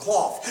woof of a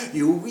cloth.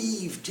 You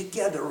weave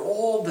together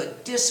all the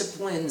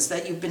disciplines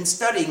that you've been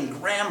studying.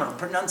 Grammar,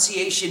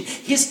 pronunciation,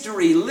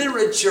 history,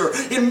 literature.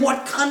 In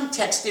what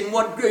context, in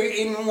what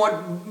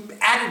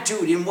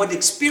attitude, in what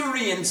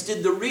experience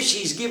did the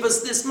rishis give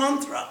us this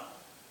mantra?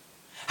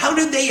 How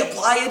did they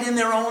apply it in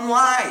their own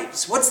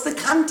lives? What's the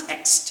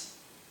context?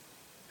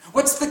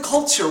 What's the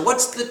culture?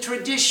 What's the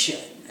tradition?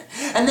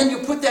 And then you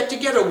put that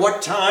together.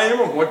 What time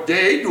or what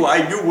day do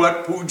I do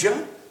what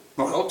puja?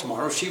 Well,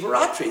 tomorrow's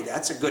Shivaratri.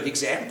 That's a good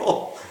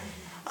example.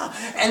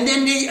 And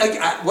then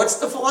what's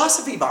the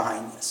philosophy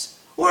behind this?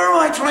 Where am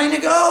I trying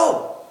to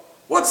go?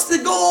 What's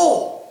the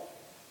goal?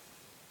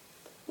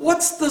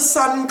 What's the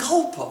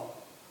sankalpa?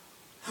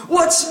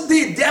 What's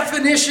the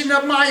definition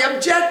of my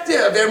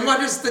objective? And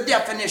what is the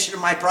definition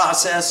of my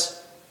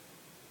process?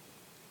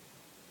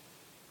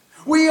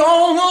 We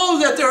all know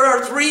that there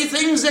are 3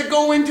 things that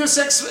go into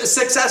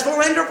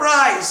successful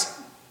enterprise.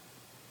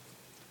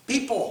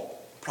 People,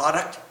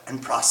 product,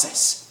 and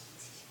process.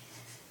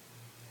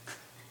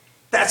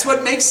 That's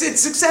what makes it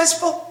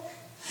successful.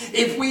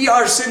 If we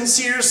are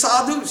sincere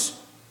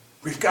sadhus,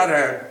 we've got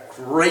a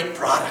great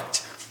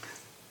product.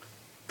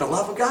 The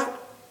love of God.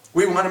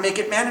 We want to make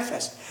it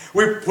manifest.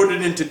 We put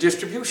it into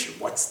distribution.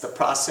 What's the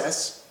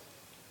process?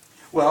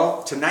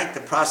 Well, tonight the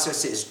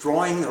process is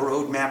drawing the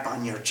roadmap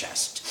on your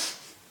chest.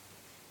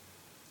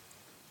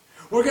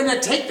 We're going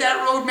to take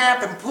that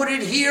roadmap and put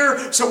it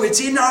here so it's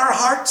in our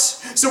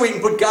hearts, so we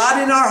can put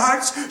God in our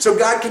hearts, so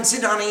God can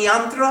sit on a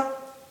yantra.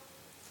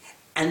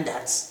 And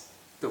that's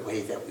the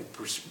way that we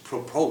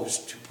propose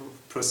to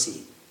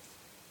proceed.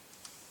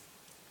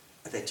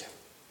 Adecha.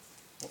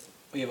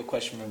 We have a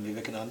question from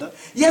Vivekananda.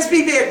 Yes,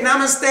 Vivek,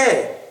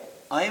 namaste.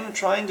 I am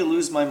trying to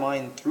lose my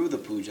mind through the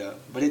puja,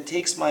 but it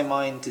takes my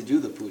mind to do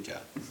the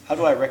puja. How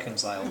do I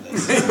reconcile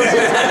this?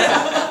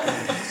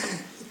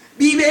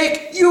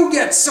 Vivek, you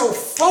get so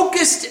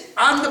focused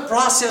on the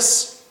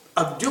process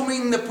of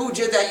doing the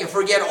puja that you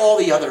forget all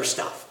the other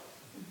stuff.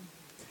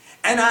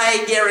 And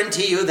I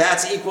guarantee you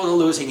that's equal to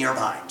losing your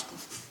mind.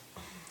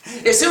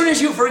 As soon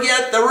as you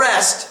forget the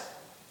rest,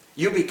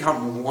 you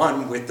become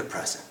one with the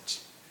present.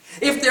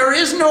 If there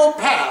is no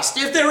past,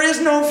 if there is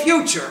no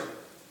future,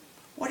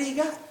 what do you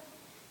got?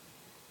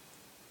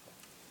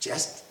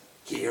 Just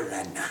here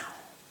and now.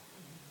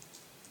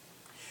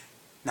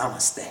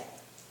 Namaste.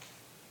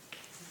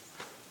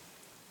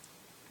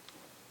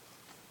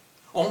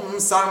 Om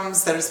Sam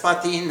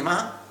Saraswati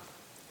Namah.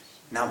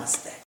 Namaste.